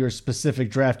teams in your specific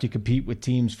draft, you compete with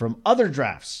teams from other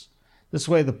drafts. This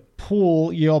way,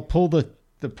 you all pull the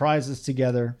prizes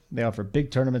together. They offer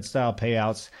big tournament-style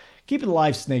payouts, keeping the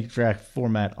live snake draft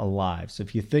format alive. So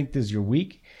if you think this is your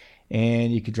week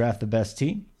and you could draft the best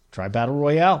team, try Battle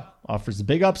Royale. Offers the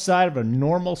big upside of a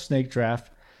normal snake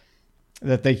draft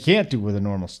that they can't do with a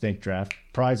normal snake draft.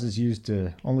 Prizes used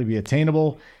to only be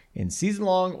attainable in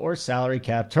season-long or salary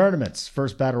cap tournaments.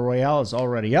 First Battle Royale is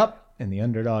already up in the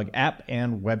Underdog app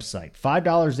and website.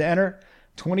 $5 to enter,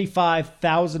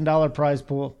 $25,000 prize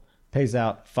pool, pays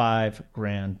out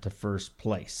 $5,000 to first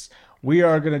place. We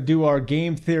are going to do our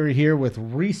game theory here with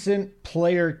recent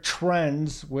player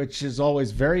trends, which is always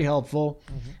very helpful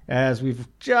as we've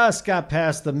just got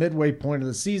past the midway point of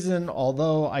the season,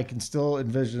 although I can still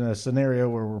envision a scenario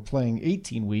where we're playing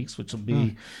 18 weeks, which will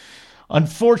be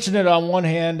unfortunate on one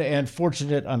hand and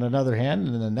fortunate on another hand,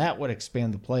 and then that would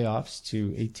expand the playoffs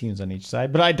to 8 teams on each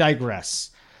side. But I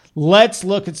digress. Let's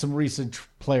look at some recent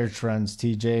player trends,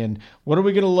 TJ, and what are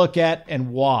we going to look at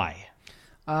and why?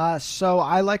 So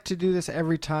I like to do this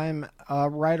every time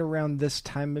right around this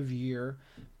time of year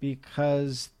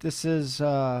because this is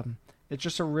it's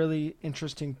just a really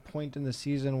interesting point in the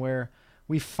season where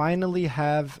we finally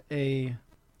have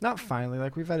not finally,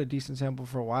 like we've had a decent sample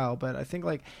for a while, but I think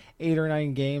like 8 or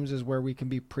 9 games is where we can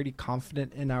be pretty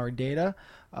confident in our data,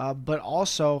 but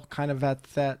also kind of at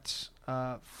that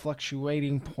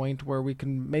fluctuating point where we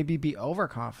can maybe be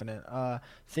overconfident.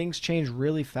 Things change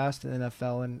really fast in the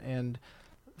NFL, and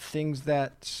things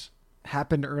that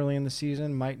happened early in the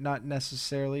season might not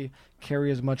necessarily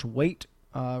carry as much weight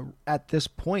at this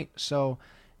point. So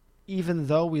even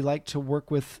though we like to work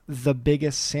with the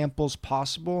biggest samples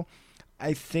possible,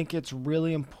 I think it's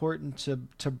really important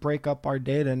to break up our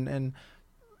data. And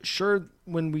sure,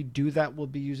 when we do that, we'll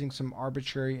be using some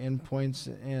arbitrary endpoints,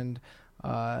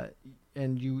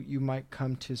 and you might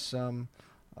come to some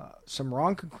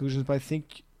wrong conclusions. But I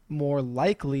think more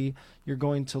likely you're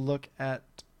going to look at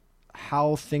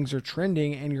how things are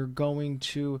trending, and you're going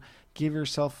to give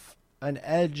yourself an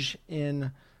edge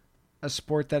in a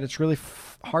sport that it's really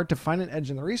hard to find an edge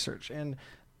in the research. And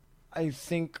I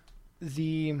think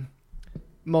the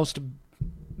most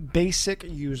basic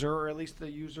user, or at least the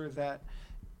user that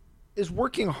is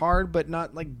working hard but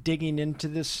not like digging into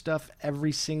this stuff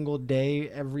every single day,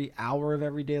 every hour of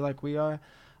every day like we are,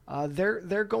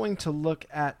 they're going to look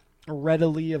at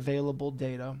readily available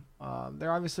data.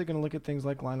 They're obviously going to look at things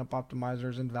like lineup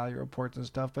optimizers and value reports and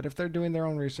stuff, but if they're doing their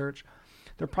own research,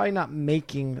 they're probably not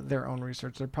making their own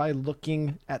research. They're probably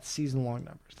looking at season-long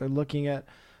numbers. They're looking at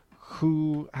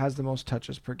who has the most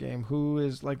touches per game, who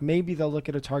is like, maybe they'll look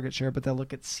at a target share, but they'll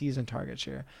look at season target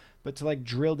share. But to like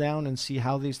drill down and see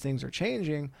how these things are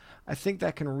changing, I think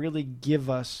that can really give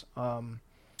us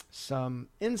some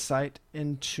insight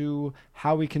into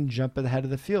how we can jump ahead of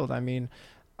the field. I mean,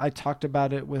 I talked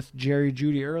about it with Jerry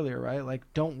Jeudy earlier, right? Like,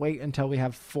 don't wait until we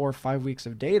have 4 or 5 weeks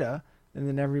of data and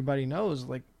then everybody knows,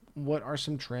 like, what are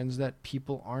some trends that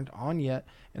people aren't on yet,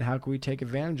 and how can we take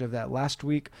advantage of that? Last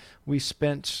week, we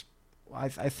spent, I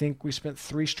think we spent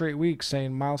 3 straight weeks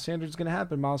saying Miles Sanders is going to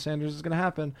happen, Miles Sanders is going to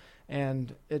happen,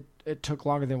 and it took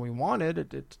longer than we wanted.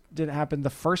 It didn't happen the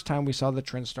first time we saw the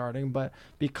trend starting, but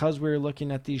because we were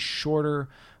looking at these shorter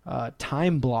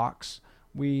time blocks,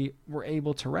 we were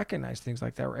able to recognize things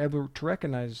like that. We're able to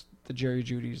recognize the Jerry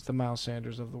Jeudy's, the Miles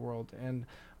Sanders of the world. And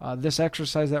this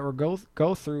exercise that we're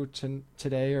go through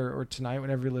today or tonight,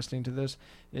 whenever you're listening to this,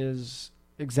 is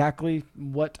exactly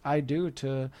what I do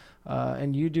to,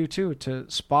 and you do too, to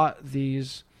spot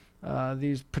these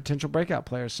potential breakout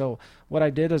players. So what I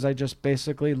did is I just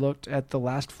basically looked at the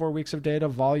last 4 weeks of data,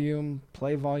 volume,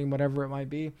 play volume, whatever it might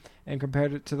be, and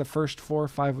compared it to the first 4 or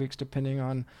 5 weeks, depending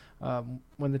on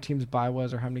when the team's bye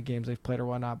was or how many games they've played or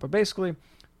whatnot. But basically,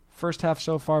 first half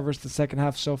so far versus the second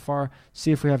half so far,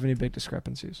 see if we have any big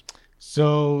discrepancies.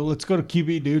 So let's go to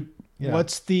QB, dude. Yeah.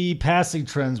 What's the passing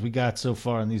trends we got so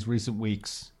far in these recent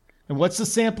weeks? And what's the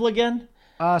sample again?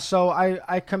 So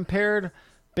I compared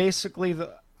basically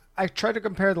I tried to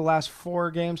compare the last 4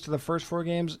 games to the first 4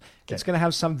 games. Okay. It's going to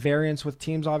have some variance with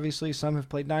teams, obviously. Some have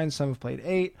played 9, some have played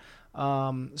 8.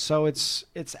 So it's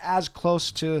as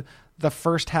close to the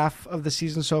first half of the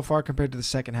season so far compared to the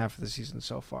second half of the season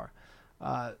so far.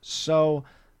 So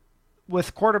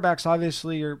with quarterbacks,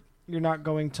 obviously you're not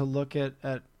going to look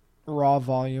at raw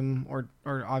volume or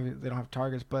obviously they don't have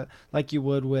targets, but like you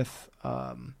would with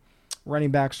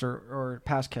running backs or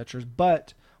pass catchers.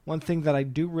 But one thing that I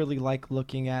do really like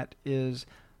looking at is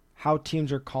how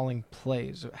teams are calling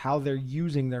plays, how they're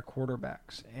using their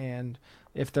quarterbacks, and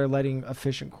if they're letting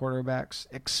efficient quarterbacks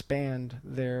expand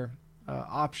their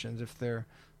options, if they're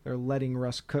they're letting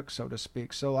Russ cook, so to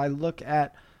speak. So I look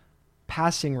at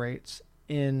passing rates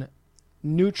in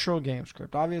neutral game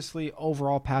script. Obviously,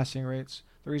 overall passing rates,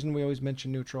 the reason we always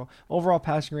mention neutral, overall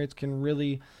passing rates can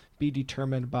really be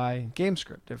determined by game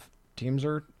script. If teams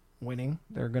are winning,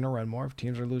 they're going to run more. If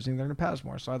teams are losing, they're going to pass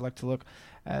more. So I'd like to look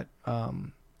at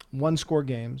one-score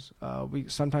games.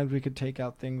 Sometimes we could take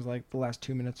out things like the last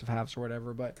 2 minutes of halves or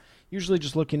whatever, but usually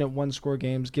just looking at one-score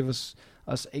games give us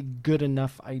a good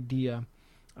enough idea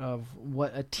of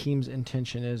what a team's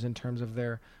intention is in terms of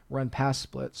their run-pass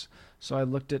splits. So I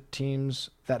looked at teams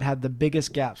that had the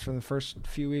biggest gaps from the first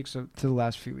few weeks to the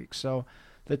last few weeks. So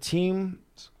the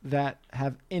teams that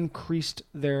have increased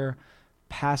their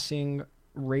passing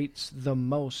rates the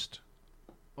most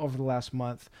over the last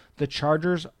month, the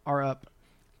Chargers are up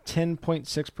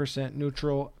 10.6%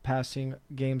 neutral passing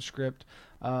game script.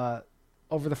 Over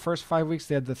the first 5 weeks,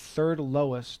 they had the third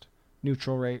lowest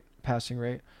neutral passing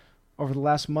rate. Over the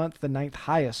last month, the ninth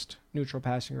highest neutral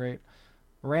passing rate.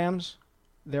 Rams,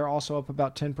 they're also up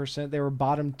about 10%. They were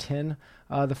bottom 10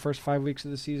 the first 5 weeks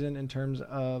of the season in terms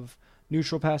of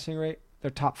neutral passing rate. They're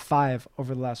top 5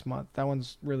 over the last month. That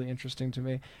one's really interesting to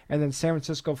me. And then San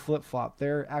Francisco flip-flop.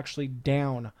 They're actually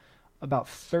down about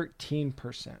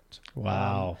 13%.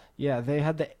 Wow. Yeah, they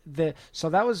had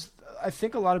so that was, I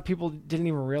think a lot of people didn't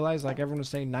even realize, like everyone was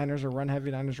saying Niners are run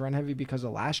heavy because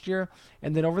of last year.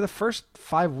 And then over the first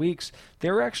 5 weeks,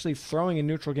 they were actually throwing a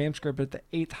neutral game script at the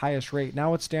 8th highest rate.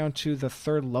 Now it's down to the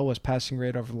 3rd lowest passing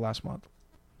rate over the last month.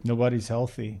 Nobody's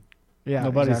healthy. Yeah,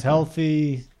 Nobody's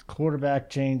healthy.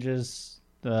 Quarterback changes.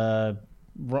 Who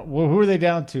are they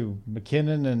down to?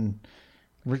 McKinnon and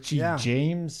Richie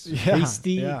James? Yeah.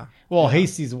 Hasty? Yeah. Well,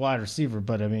 Hasty's a wide receiver,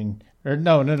 but I mean,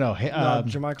 no.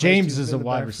 James is a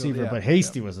wide receiver, but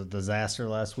Hasty was a disaster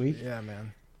last week. Yeah,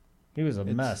 man. He was a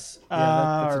mess.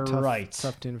 That's a right.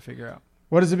 tough team to figure out.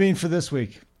 What does it mean for this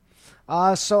week?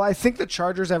 So I think the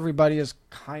Chargers, everybody is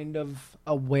kind of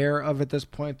aware of at this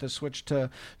point. The switch to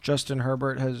Justin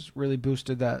Herbert has really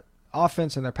boosted that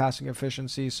offense and their passing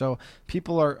efficiency. So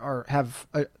people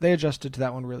they adjusted to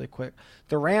that one really quick.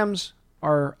 The Rams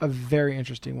are a very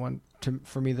interesting one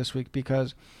for me this week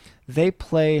because they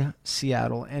play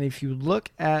Seattle. And if you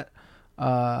look at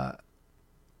the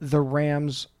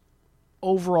Rams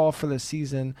overall for the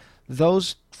season,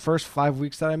 those first 5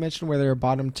 weeks that I mentioned where they were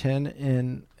bottom 10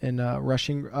 in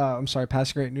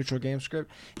passing rate neutral game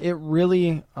script, it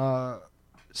really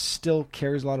still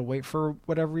carries a lot of weight for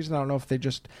whatever reason. I don't know if they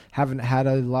just haven't had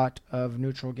a lot of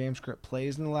neutral game script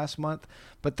plays in the last month,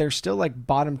 but they're still like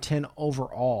bottom 10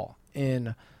 overall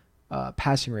in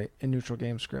passing rate in neutral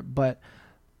game script. But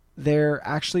they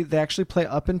actually play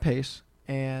up in pace,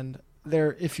 and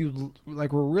if you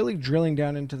like, we're really drilling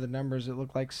down into the numbers. It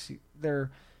looked like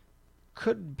there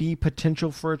could be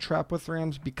potential for a trap with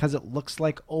Rams because it looks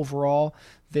like overall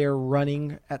they're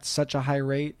running at such a high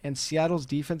rate. And Seattle's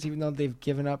defense, even though they've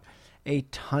given up a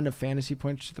ton of fantasy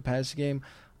points to the passing game,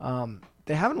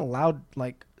 they haven't allowed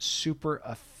like super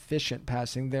efficient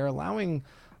passing. They're allowing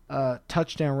a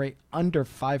touchdown rate under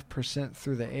 5%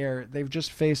 through the air. They've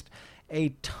just faced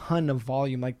a ton of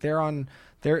volume. Like they're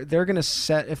going to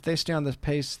set, if they stay on this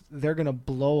pace, they're going to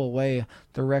blow away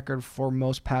the record for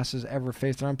most passes ever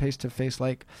faced. They're on pace to face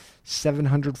like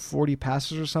 740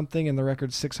 passes or something, and the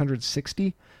record's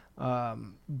 660.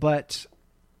 But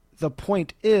the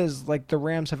point is, like, the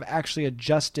Rams have actually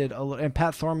adjusted a little, and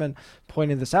Pat Thorman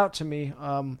pointed this out to me,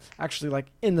 actually, like,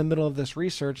 in the middle of this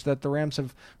research, that the Rams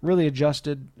have really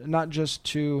adjusted, not just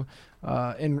to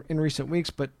in recent weeks,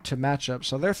 but to matchups.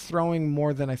 So they're throwing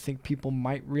more than I think people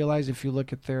might realize if you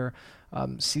look at their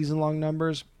season-long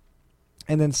numbers.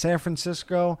 And then San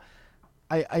Francisco,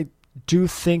 I do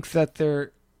think that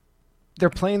they're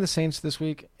playing the Saints this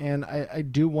week, and I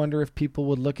do wonder if people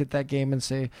would look at that game and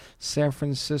say San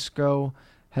Francisco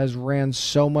has ran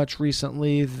so much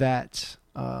recently that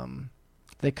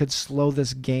they could slow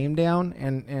this game down,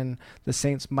 and the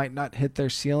Saints might not hit their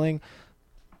ceiling.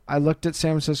 I looked at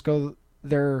San Francisco.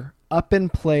 They're up in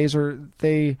plays, or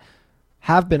they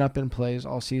have been up in plays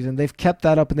all season. They've kept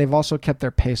that up, and they've also kept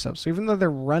their pace up. So even though they're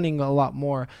running a lot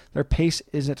more, their pace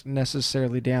isn't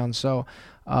necessarily down. So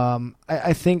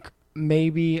I think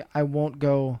maybe I won't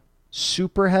go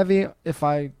super heavy if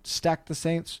I stack the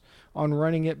Saints on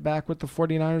running it back with the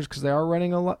 49ers because they are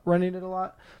running it a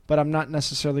lot, but I'm not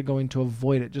necessarily going to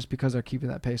avoid it just because they're keeping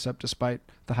that pace up despite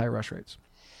the high rush rates.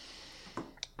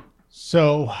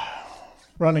 So,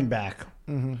 running back.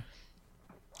 Mm-hmm.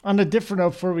 On a different note,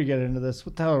 before we get into this,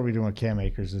 what the hell are we doing with Cam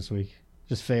Akers this week?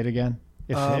 Just fade again?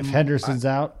 If Henderson's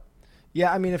out?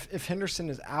 Yeah, I mean, if Henderson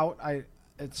is out,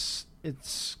 it's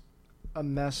a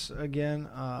mess again.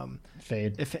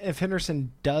 Fade. If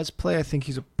Henderson does play, I think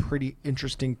he's a pretty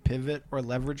interesting pivot or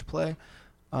leverage play.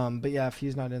 But yeah, if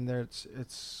he's not in there,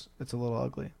 it's a little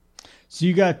ugly. So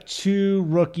you got 2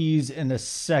 rookies and a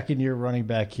second-year running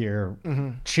back here.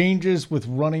 Mm-hmm. Changes with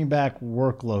running back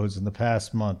workloads in the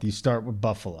past month. You start with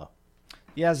Buffalo.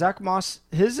 Yeah, Zach Moss,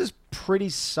 his is pretty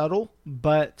subtle,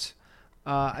 but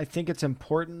I think it's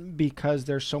important because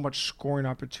there's so much scoring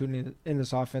opportunity in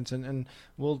this offense, and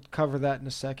we'll cover that in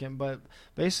a second. But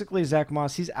basically, Zach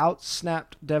Moss, he's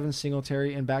out-snapped Devin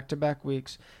Singletary in back-to-back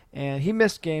weeks, and he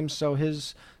missed games, so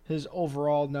his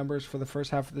overall numbers for the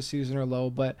first half of the season are low,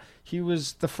 but he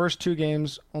was the first 2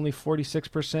 games only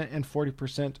 46% and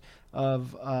 40%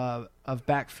 of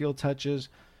backfield touches.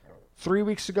 3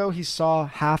 weeks ago, he saw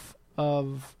half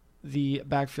of the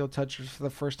backfield touches for the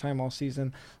first time all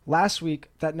season. Last week,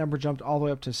 that number jumped all the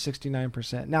way up to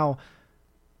 69%. Now,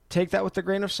 take that with a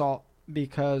grain of salt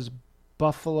because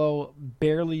Buffalo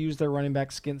barely used their running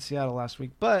backs against Seattle last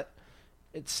week, but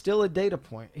it's still a data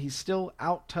point. He's still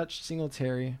out-touched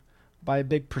Singletary by a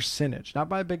big percentage. Not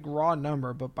by a big raw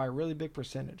number, but by a really big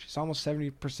percentage. He's almost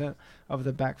 70% of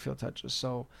the backfield touches.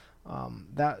 So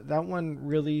that one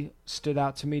really stood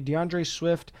out to me. DeAndre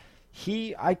Swift,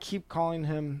 I keep calling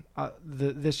him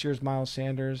this year's Miles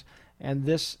Sanders, and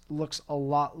this looks a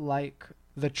lot like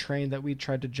the train that we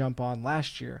tried to jump on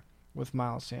last year with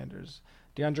Miles Sanders.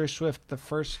 DeAndre Swift, the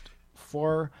first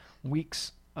 4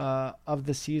 weeks of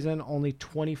the season, only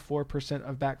 24%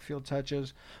 of backfield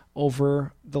touches.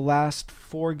 Over the last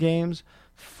 4 games,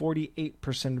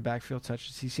 48% of backfield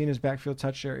touches. He's seen his backfield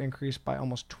touch share increase by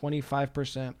almost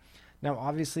 25%. Now,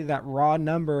 obviously, that raw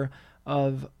number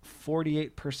of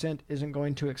 48% isn't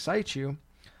going to excite you,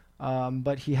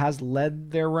 but he has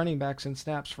led their running backs in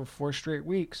snaps for 4 straight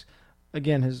weeks.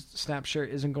 Again, his snap share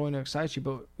isn't going to excite you,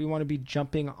 but we want to be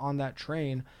jumping on that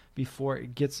train before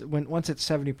it gets once it's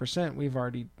 70%, we've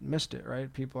already missed it,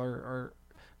 right? People are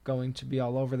going to be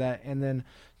all over that. And then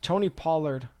Tony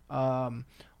Pollard,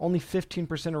 only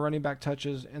 15% of running back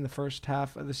touches in the first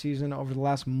half of the season. Over the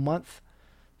last month,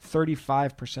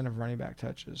 35% of running back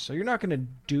touches. So you're not going to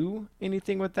do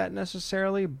anything with that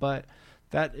necessarily, but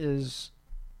that is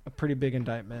a pretty big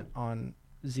indictment on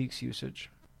Zeke's usage.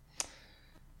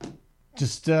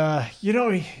 Just,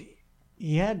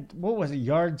 he had, what was it,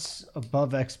 yards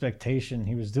above expectation.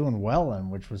 He was doing well in,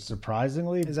 which was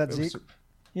surprisingly. Is that Zeke?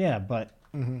 Yeah, but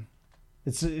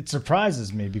it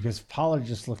surprises me because Pollard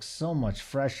just looks so much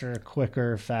fresher,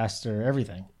 quicker, faster,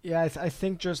 everything. Yeah, I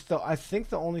think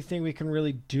the only thing we can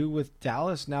really do with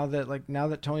Dallas now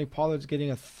that Tony Pollard's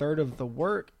getting a third of the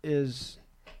work is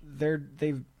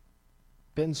they've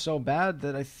been so bad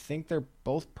that I think they're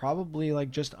both probably like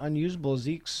just unusable.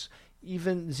 Zeke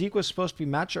was supposed to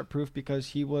be matchup proof because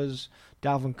he was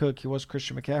Dalvin Cook, he was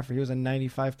Christian McCaffrey, he was a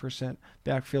 95%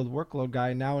 backfield workload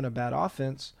guy. Now in a bad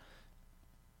offense,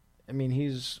 I mean,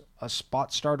 he's a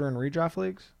spot starter in redraft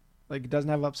leagues. Like, he doesn't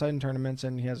have upside in tournaments,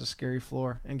 and he has a scary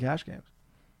floor in cash games.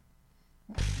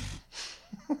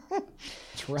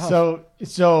 It's rough.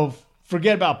 So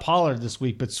forget about Pollard this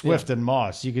week, but Swift and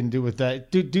Moss, you can do with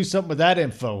that. Do something with that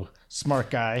info, smart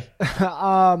guy.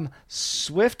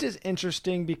 Swift is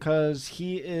interesting because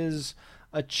he is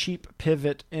a cheap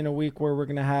pivot in a week where we're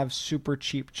going to have super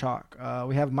cheap chalk.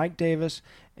 We have Mike Davis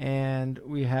and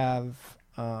we have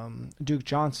Duke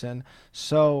Johnson.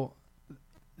 So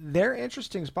they're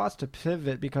interesting spots to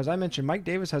pivot because I mentioned Mike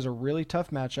Davis has a really tough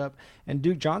matchup, and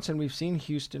Duke Johnson, we've seen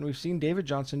David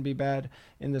Johnson be bad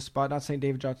in this spot. Not saying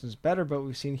David Johnson's better, but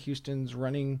we've seen Houston's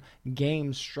running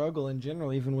games struggle in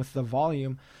general, even with the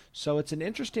volume. So it's an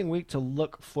interesting week to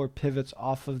look for pivots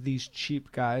off of these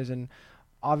cheap guys. And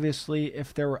obviously,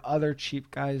 if there were other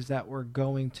cheap guys that were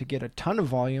going to get a ton of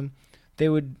volume, they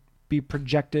would be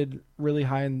projected really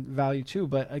high in value too.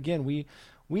 But again, we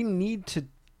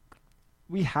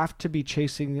have to be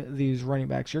chasing these running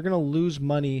backs. You're going to lose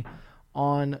money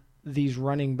on these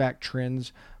running back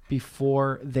trends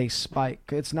before they spike.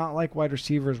 It's not like wide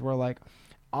receivers where, like,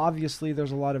 obviously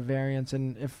there's a lot of variance,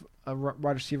 and if a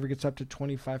wide receiver gets up to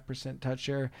 25% touch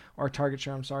share or target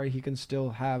share, he can still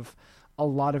have a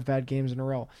lot of bad games in a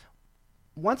row.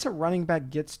 Once a running back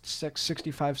gets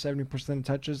 65, 70% of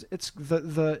touches, it's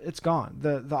gone.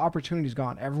 The opportunity's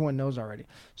gone. Everyone knows already.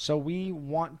 So we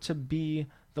want to be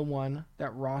the one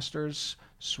that rosters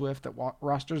Swift, that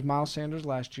rosters Miles Sanders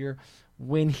last year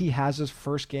when he has his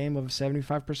first game of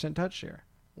 75% touch share.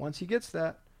 Once he gets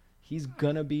that, he's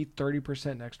going to be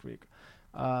 30% next week.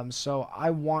 So I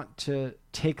want to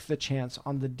take the chance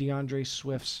on the DeAndre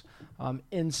Swifts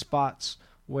in spots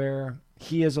where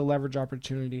he is a leverage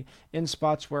opportunity, in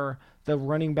spots where the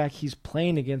running back he's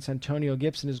playing against, Antonio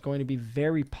Gibson, is going to be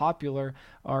very popular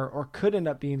or could end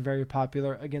up being very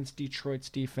popular against Detroit's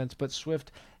defense. But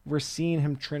Swift, we're seeing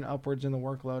him trend upwards in the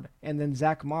workload. And then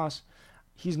Zach Moss,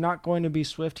 he's not going to be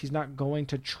Swift. He's not going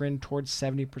to trend towards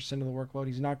 70% of the workload.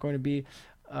 He's not going to be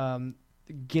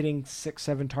getting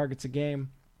 6-7 targets a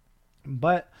game.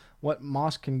 But what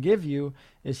Moss can give you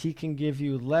is he can give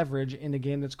you leverage in a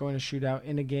game that's going to shoot out,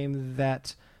 in a game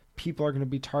that people are going to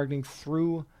be targeting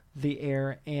through the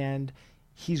air, and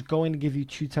he's going to give you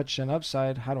 2 touchdown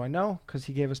upside. How do I know? Because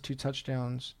he gave us 2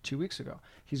 touchdowns 2 weeks ago.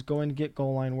 He's going to get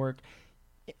goal line work,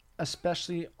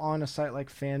 especially on a site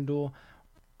like FanDuel.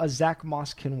 A Zach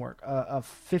Moss can work. A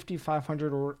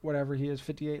 5,500 or whatever he is,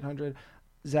 5,800,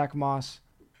 Zach Moss,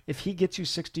 if he gets you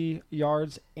 60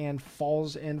 yards and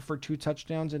falls in for 2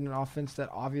 touchdowns in an offense that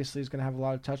obviously is going to have a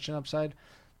lot of touchdown upside,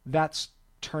 that's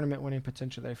tournament winning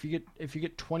potential there. If you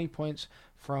get 20 points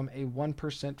from a 1%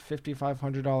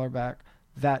 $5,500 back,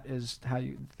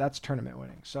 that's tournament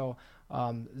winning. So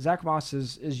Zach Moss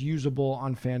is usable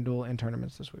on FanDuel in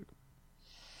tournaments this week.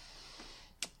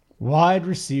 Wide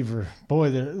receiver. Boy,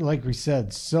 like we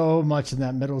said, so much in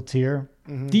that middle tier.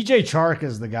 Mm-hmm. DJ Chark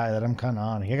is the guy that I'm kind of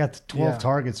on. He got 12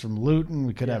 targets from Luton.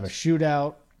 We could have a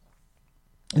shootout.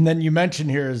 And then you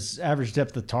mentioned here his average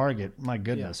depth of target. My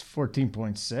goodness,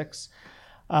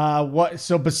 14.6.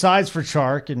 So besides for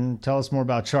Chark, and tell us more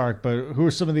about Chark, but who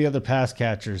are some of the other pass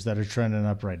catchers that are trending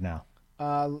up right now?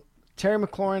 Terry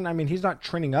McLaurin, I mean, he's not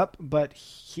trending up, but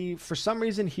for some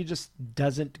reason, he just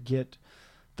doesn't get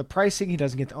the pricing. He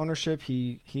doesn't get the ownership.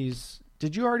 He's.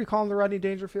 Did you already call him the Rodney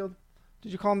Dangerfield?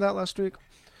 Did you call him that last week?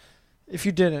 If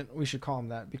you didn't, we should call him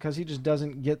that, because he just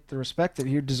doesn't get the respect that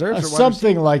he deserves.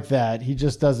 Something like that. He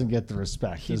just doesn't get the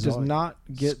respect. He does not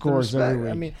get the respect.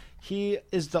 I mean, he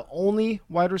is the only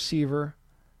wide receiver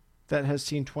that has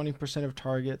seen 20% of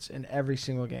targets in every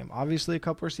single game. Obviously, a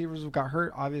couple receivers have got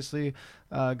hurt. Obviously,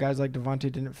 guys like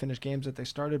Devontae didn't finish games that they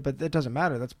started, but it doesn't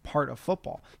matter. That's part of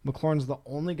football. McLaurin's the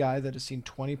only guy that has seen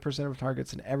 20% of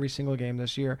targets in every single game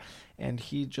this year, and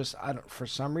he just, for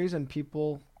some reason,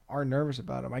 people are nervous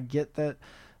about him. I get that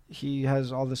he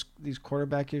has all these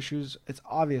quarterback issues. It's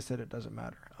obvious that it doesn't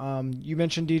matter. You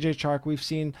mentioned DJ Chark.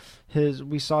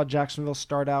 We saw Jacksonville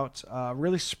start out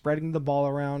really spreading the ball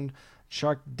around.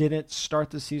 Chark didn't start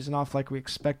the season off like we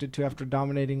expected to after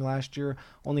dominating last year.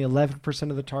 Only 11%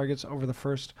 of the targets over the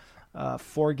first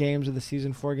 4 games of the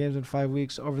season, 4 games in 5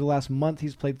 weeks. Over the last month,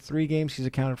 he's played 3 games. He's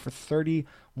accounted for 31%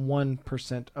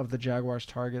 of the Jaguars'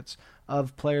 targets.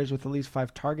 Of players with at least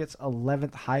 5 targets,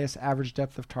 11th highest average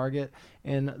depth of target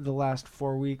in the last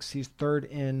 4 weeks. He's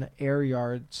 3rd in air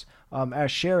yards,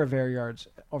 as share of air yards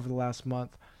over the last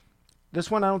month. This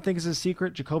one I don't think is a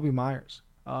secret. Jakobi Meyers.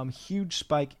 Huge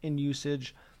spike in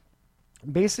usage.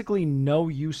 Basically no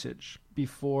usage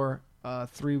before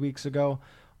 3 weeks ago.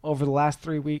 Over the last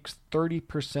 3 weeks,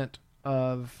 30%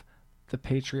 of the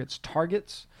Patriots'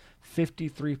 targets,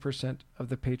 53% of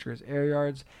the Patriots' air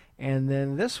yards. And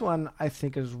then this one I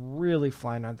think is really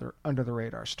flying under the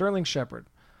radar. Sterling Shepard.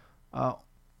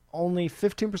 Only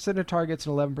 15% of targets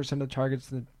and 11% of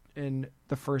targets in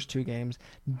the first 2 games.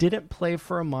 Didn't play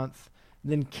for a month,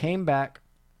 then came back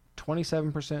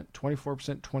 27%,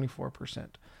 24%, 24%.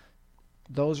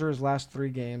 Those are his last 3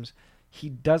 games. He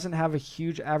doesn't have a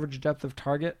huge average depth of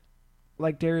target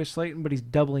like Darius Slayton, but he's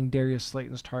doubling Darius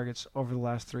Slayton's targets over the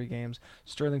last 3 games.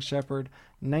 Sterling Shepard,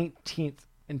 19th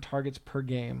in targets per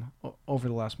game over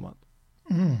the last month.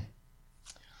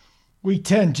 Week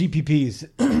 10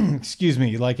 GPPs. Excuse me.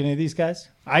 You like any of these guys?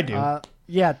 I do.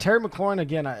 Yeah, Terry McLaurin,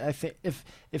 again, I think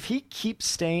if he keeps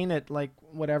staying at like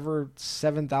whatever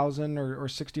 7,000 or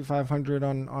 6,500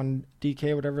 on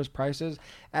DK, whatever his price is,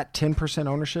 at 10%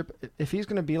 ownership, if he's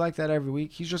going to be like that every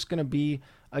week, he's just going to be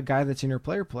a guy that's in your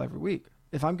player pool every week.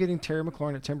 If I'm getting Terry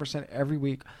McLaurin at 10% every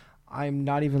week, I'm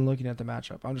not even looking at the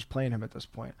matchup. I'm just playing him at this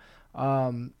point.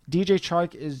 DJ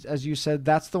Chark is, as you said,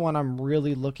 that's the one I'm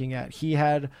really looking at. He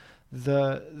had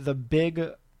the big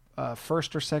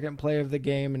first or second play of the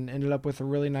game and ended up with a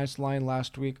really nice line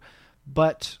last week,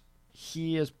 but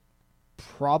he is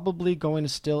probably going to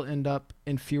still end up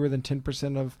in fewer than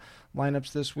 10% of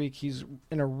lineups this week. He's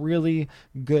in a really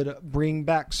good bring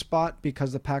back spot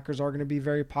because the Packers are going to be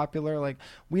very popular. Like,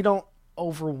 we don't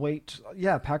overweight.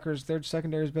 Yeah, Packers, their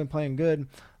secondary has been playing good.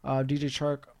 DJ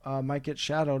Chark might get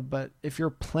shadowed, but if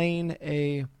you're playing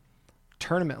a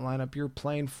tournament lineup, you're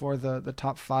playing for the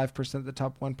top 5%, the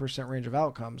top 1% range of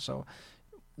outcomes. So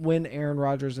when Aaron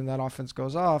Rodgers and that offense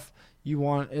goes off, you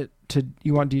want DJ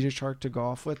Chark to go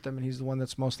off with them, and he's the one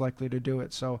that's most likely to do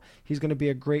it. So he's going to be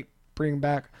a great bring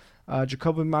back.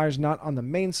 Jacoby Myers not on the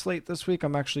main slate this week.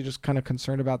 I'm actually just kind of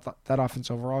concerned about that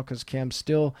offense overall because Cam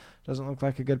still doesn't look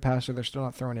like a good passer. They're still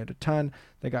not throwing it a ton.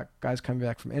 They got guys coming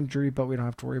back from injury, but we don't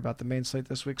have to worry about the main slate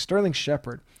this week. Sterling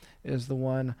Shepard is the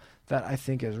one that I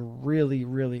think is really,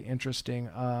 really interesting.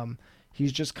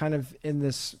 He's just kind of in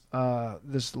this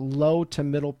this low to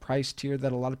middle price tier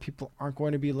that a lot of people aren't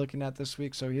going to be looking at this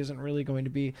week. So he isn't really going to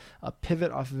be a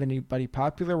pivot off of anybody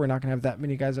popular. We're not going to have that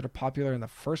many guys that are popular in the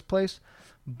first place.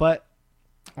 But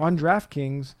on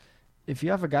DraftKings, if you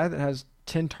have a guy that has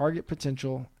 10 target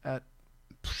potential at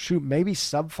maybe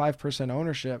sub 5%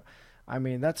 ownership, I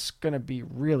mean, that's going to be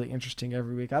really interesting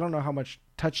every week. I don't know how much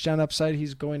touchdown upside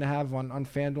he's going to have on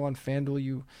FanDuel. On FanDuel,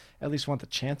 you at least want the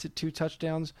chance at 2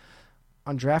 touchdowns.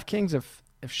 On DraftKings,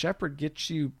 if Shepard gets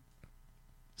you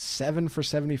 7 for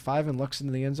 75 and looks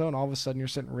into the end zone, all of a sudden you're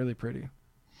sitting really pretty.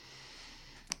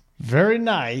 Very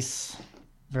nice.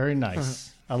 Very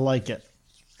nice. I like it.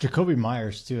 Jacoby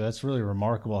Myers, too. That's really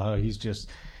remarkable how he's just,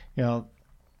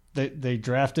 they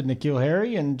drafted N'Keal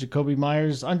Harry and Jacoby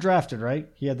Myers undrafted, right?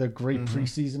 He had the great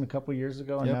preseason a couple years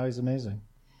ago, and now he's amazing.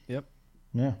 Yep.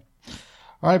 Yeah.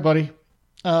 All right, buddy.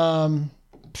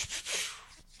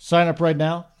 Sign up right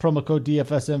now. Promo code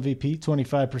DFSMVP,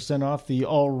 25% off the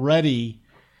already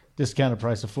discounted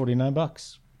price of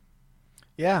 $49.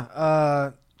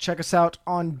 Yeah. Check us out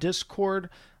on Discord.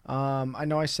 I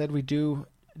know I said we do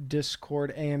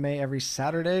Discord AMA every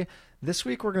Saturday. This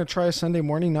week we're going to try a Sunday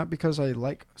morning, not because I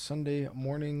like Sunday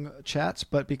morning chats,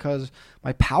 but because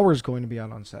my power is going to be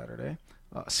out on Saturday.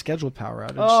 Scheduled power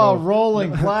outage. Oh,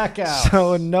 rolling blackout.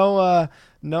 So no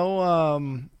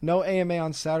AMA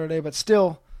on Saturday, but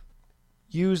still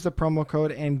use the promo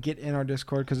code and get in our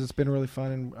Discord because it's been really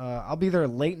fun. And I'll be there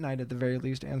late night at the very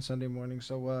least and Sunday morning.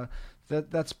 So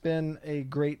that's been a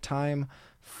great time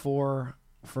for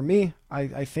me.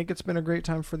 I think it's been a great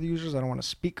time for the users. I don't want to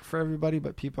speak for everybody,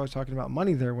 but people are talking about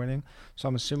money they're winning. So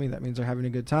I'm assuming that means they're having a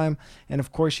good time. And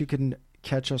of course, you can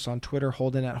catch us on Twitter,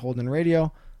 Holden at Holden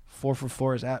Radio.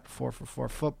 4for4 is at 4for4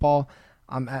 Football.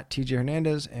 I'm at TJ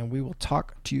Hernandez, and we will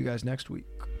talk to you guys next week.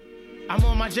 I'm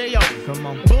on my J.O. Come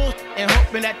on. Bull and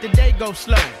hoping that the day goes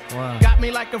slow. Wow. Got me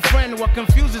like a friend, what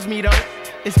confuses me though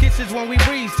is kisses when we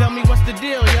breathe. Tell me what's the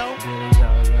deal, yo.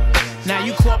 Now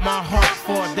you caught my heart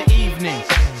for the evening.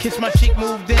 Kiss my cheek,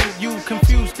 moved in, you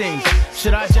confuse things.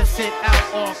 Should I just sit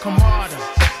out or come harder?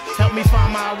 Help me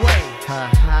find my way.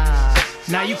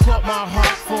 Now you caught my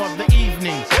heart for the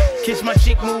evening. Kiss my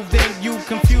cheek, moved in, you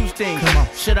confuse things.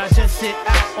 Should I just sit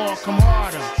out or come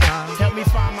harder? Help me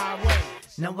find my way.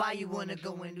 Now why you wanna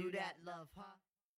go and do that, love, huh?